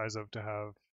change size of to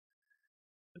have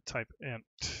type int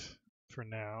for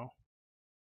now.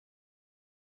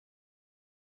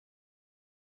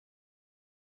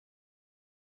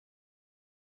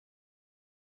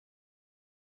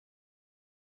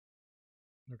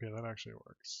 Okay, that actually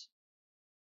works.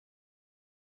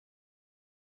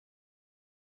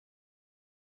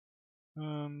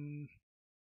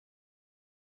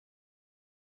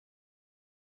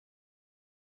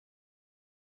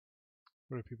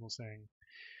 What are people saying?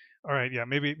 All right, yeah,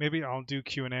 maybe I'll do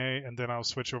Q&A and then I'll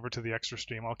switch over to the extra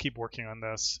stream. I'll keep working on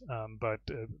this, but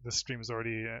this stream is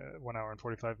already 1 hour and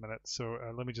 45 minutes. So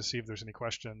let me just see if there's any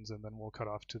questions, and then we'll cut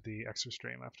off to the extra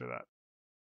stream after that.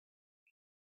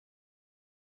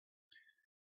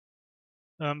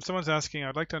 Someone's asking,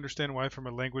 I'd like to understand why from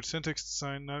a language syntax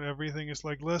design, not everything is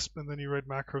like Lisp, and then you write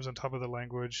macros on top of the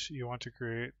language. You want to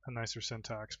create a nicer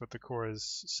syntax, but the core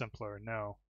is simpler.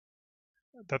 No.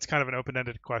 That's kind of an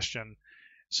open-ended question.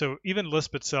 So even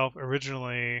Lisp itself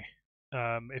originally,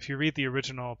 if you read the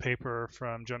original paper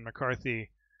from John McCarthy,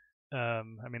 I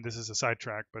mean, this is a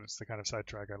sidetrack, but it's the kind of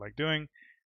sidetrack I like doing.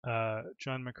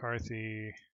 John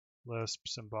McCarthy, Lisp,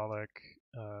 symbolic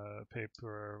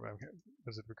paper.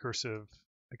 Was it recursive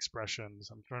expressions?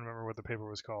 I'm trying to remember what the paper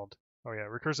was called. Oh yeah,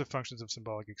 recursive functions of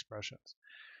symbolic expressions.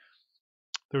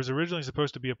 There was originally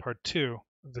supposed to be a part 2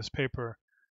 of this paper,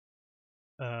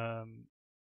 um,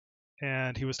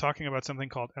 and he was talking about something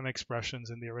called M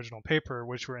expressions in the original paper,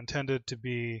 which were intended to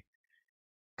be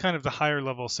kind of the higher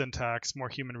level syntax, more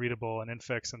human readable and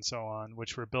infix and so on,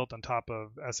 which were built on top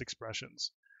of S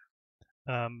expressions.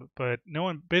 But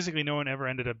basically no one ever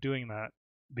ended up doing that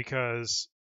because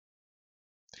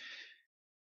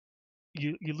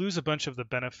you lose a bunch of the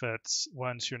benefits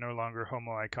once you're no longer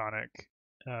homoiconic.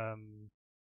 Um,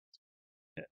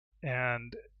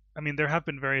 and I mean, there have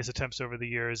been various attempts over the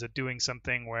years at doing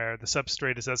something where the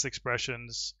substrate is S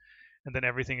expressions and then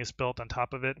everything is built on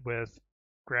top of it with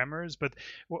grammars. But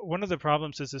one of the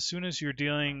problems is as soon as you're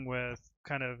dealing with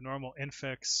kind of normal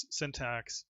infix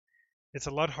syntax, it's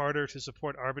a lot harder to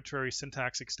support arbitrary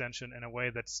syntax extension in a way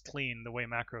that's clean, the way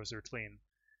macros are clean.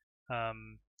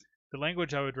 Um, the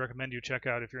language I would recommend you check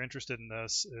out if you're interested in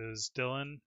this is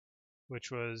Dylan,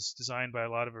 which was designed by a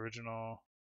lot of original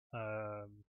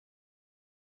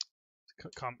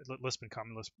Lisp and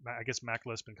Common Lisp, I guess Mac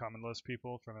Lisp and Common Lisp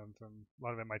people from a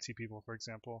lot of MIT people, for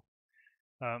example.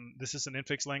 This is an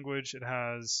infix language. It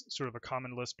has sort of a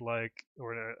Common Lisp-like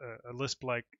or a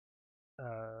Lisp-like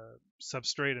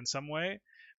substrate in some way,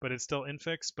 but it's still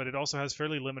infix. But it also has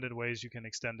fairly limited ways you can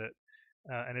extend it,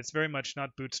 and it's very much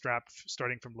not bootstrapped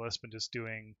starting from Lisp and just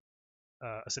doing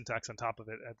a syntax on top of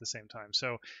it at the same time.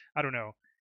 So I don't know.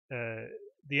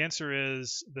 The answer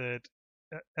is that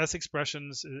S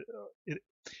expressions,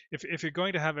 if you're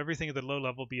going to have everything at the low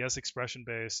level be S expression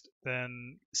based,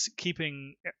 then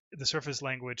keeping the surface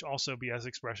language also be S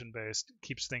expression based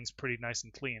keeps things pretty nice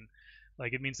and clean.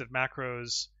 Like it means that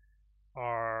macros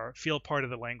feel part of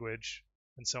the language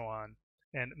and so on.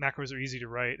 And macros are easy to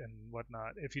write and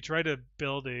whatnot. If you try to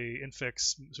build a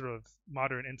infix, sort of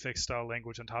modern infix style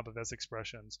language on top of S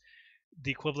expressions,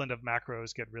 the equivalent of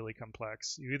macros get really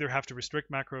complex. You either have to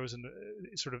restrict macros and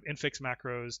sort of infix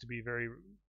macros to be very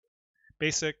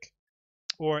basic,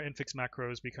 or infix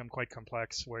macros become quite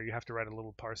complex where you have to write a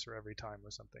little parser every time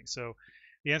or something. So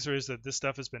the answer is that this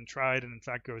stuff has been tried and in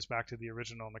fact goes back to the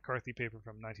original McCarthy paper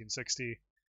from 1960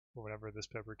 or whenever this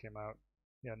paper came out.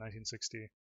 Yeah, 1960.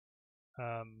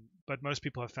 But most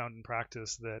people have found in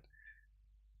practice that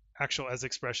actual S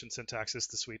expression syntax is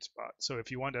the sweet spot. So if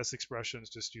you want S expressions,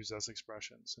 just use S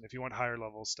expressions. And if you want higher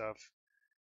level stuff,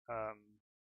 um,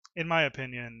 in my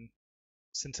opinion,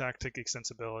 syntactic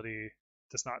extensibility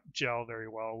does not gel very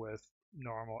well with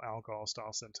normal algol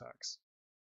style syntax.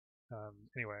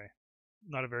 Anyway,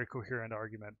 not a very coherent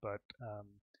argument, but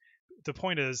the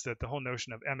point is that the whole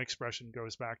notion of M expression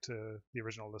goes back to the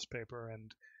original Lisp paper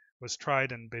and was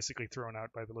tried and basically thrown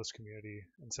out by the Lisp community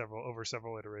in over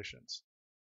several iterations.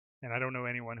 And I don't know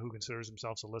anyone who considers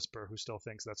themselves a Lisper who still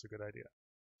thinks that's a good idea.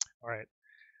 All right.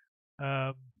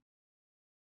 Um,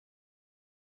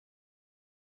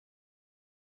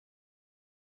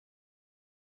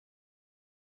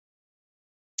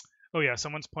 oh yeah,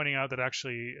 someone's pointing out that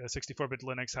actually 64-bit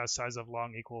Linux has size of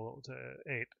long equal to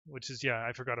 8, which is, yeah,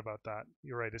 I forgot about that.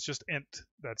 You're right. It's just int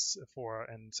that's 4,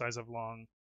 and size of long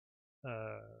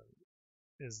uh,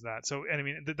 is that. So, and I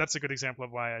mean, that's a good example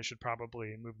of why I should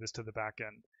probably move this to the back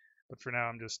end. But for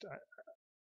now,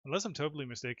 unless I'm totally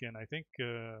mistaken, I think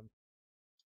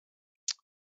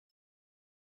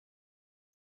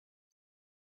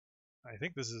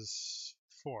this is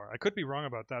 4. I could be wrong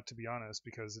about that, to be honest,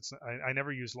 because I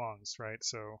never use longs, right?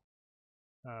 So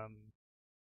um,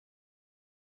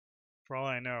 for all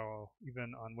I know,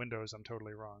 even on Windows, I'm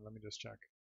totally wrong. Let me just check.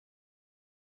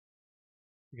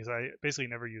 Because I basically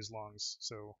never use longs,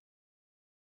 so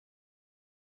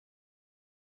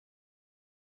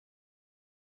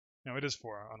no, it is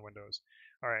 4 on Windows.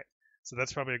 All right, so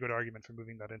that's probably a good argument for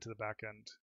moving that into the back end.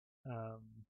 Um,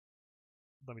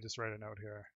 let me just write a note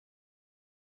here.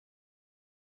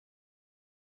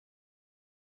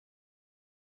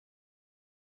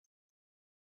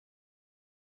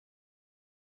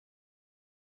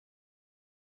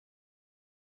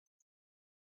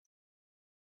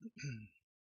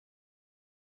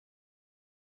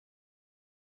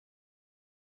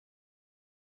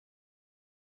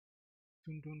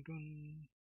 Dun, dun,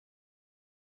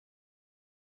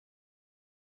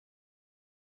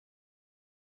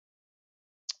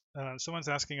 dun. Someone's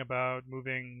asking about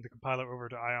moving the compiler over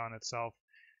to Ion itself.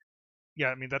 Yeah,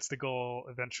 I mean that's the goal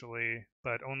eventually,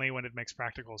 but only when it makes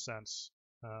practical sense.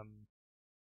 Um,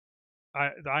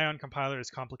 the Ion compiler is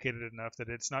complicated enough that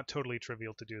it's not totally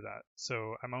trivial to do that.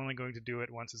 So I'm only going to do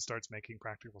it once it starts making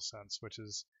practical sense, which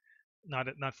is not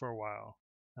for a while.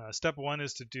 Step one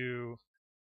is to do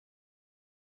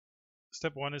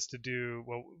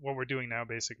well, what we're doing now,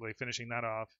 basically finishing that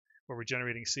off, where we're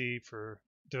generating C for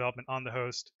development on the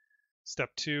host. Step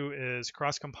two is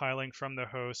cross-compiling from the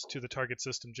host to the target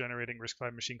system, generating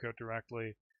RISC-V machine code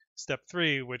directly. Step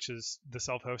three, which is the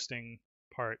self-hosting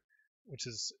part, which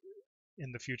is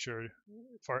in the future,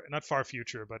 not far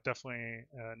future, but definitely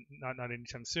not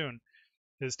anytime soon,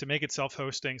 is to make it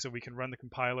self-hosting so we can run the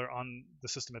compiler on the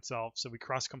system itself. So we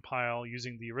cross-compile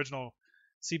using the original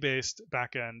C-based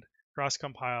backend,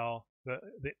 cross-compile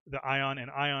the Ion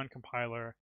and Ion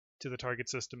compiler to the target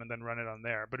system and then run it on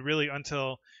there. But really,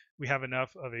 until we have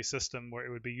enough of a system where it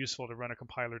would be useful to run a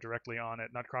compiler directly on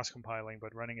it, not cross-compiling,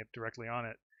 but running it directly on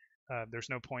it, there's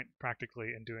no point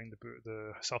practically in doing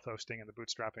the self-hosting and the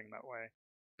bootstrapping that way.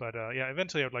 But yeah,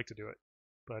 eventually I'd like to do it.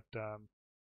 But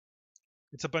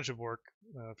it's a bunch of work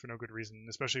for no good reason,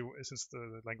 especially since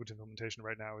the language implementation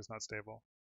right now is not stable.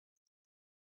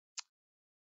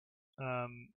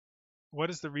 What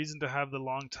is the reason to have the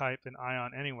long type in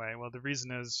Ion anyway? Well, the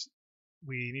reason is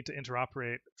we need to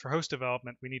interoperate. For host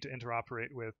development, we need to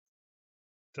interoperate with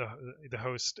the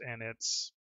host and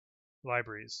its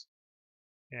libraries.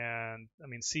 And I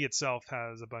mean, C itself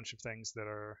has a bunch of things that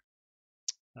are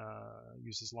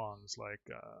uses longs, like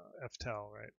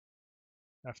ftel, right?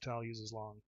 Ftel uses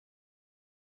long.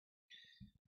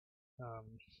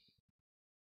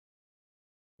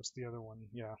 What's the other one?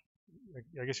 Yeah,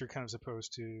 I guess you're kind of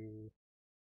supposed to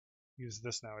use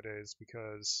this nowadays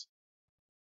because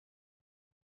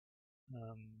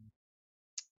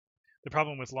the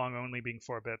problem with long only being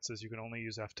 4 bits is you can only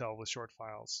use ftel with short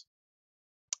files.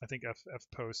 I think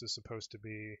fpost is supposed to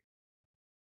be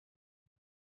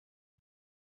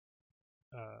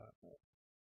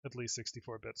at least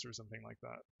 64 bits or something like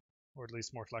that, or at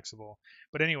least more flexible.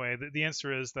 But anyway, the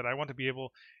answer is that I want to be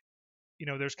able,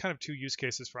 there's kind of two use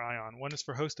cases for Ion. One is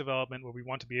for host development, where we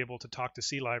want to be able to talk to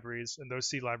C libraries, and those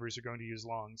C libraries are going to use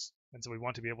longs, and so we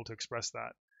want to be able to express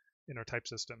that in our type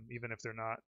system, even if they're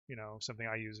not, something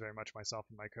I use very much myself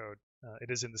in my code. It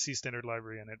is in the C standard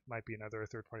library, and it might be in other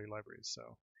third-party libraries.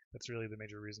 So that's really the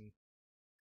major reason.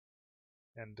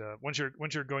 And once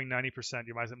you're going 90%,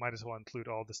 you might as well include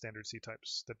all the standard C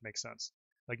types that make sense.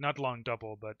 Like not long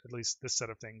double, but at least this set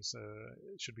of things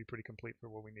should be pretty complete for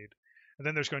what we need. And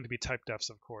then there's going to be type defs,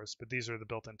 of course, but these are the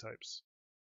built-in types.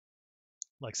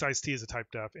 Like size T is a type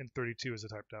def, int32 is a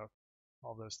type def,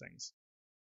 all those things.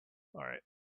 All right.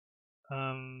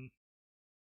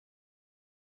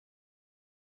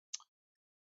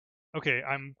 Okay,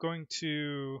 I'm going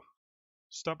to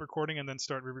stop recording and then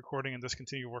start re-recording and just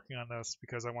continue working on this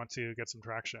because I want to get some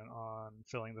traction on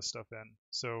filling this stuff in.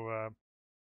 So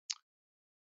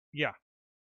yeah,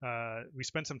 we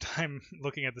spent some time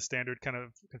looking at the standard, kind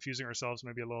of confusing ourselves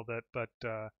maybe a little bit, but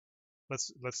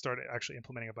let's start actually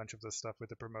implementing a bunch of this stuff with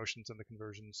the promotions and the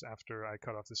conversions after I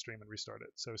cut off the stream and restart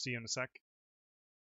it. So see you in a sec.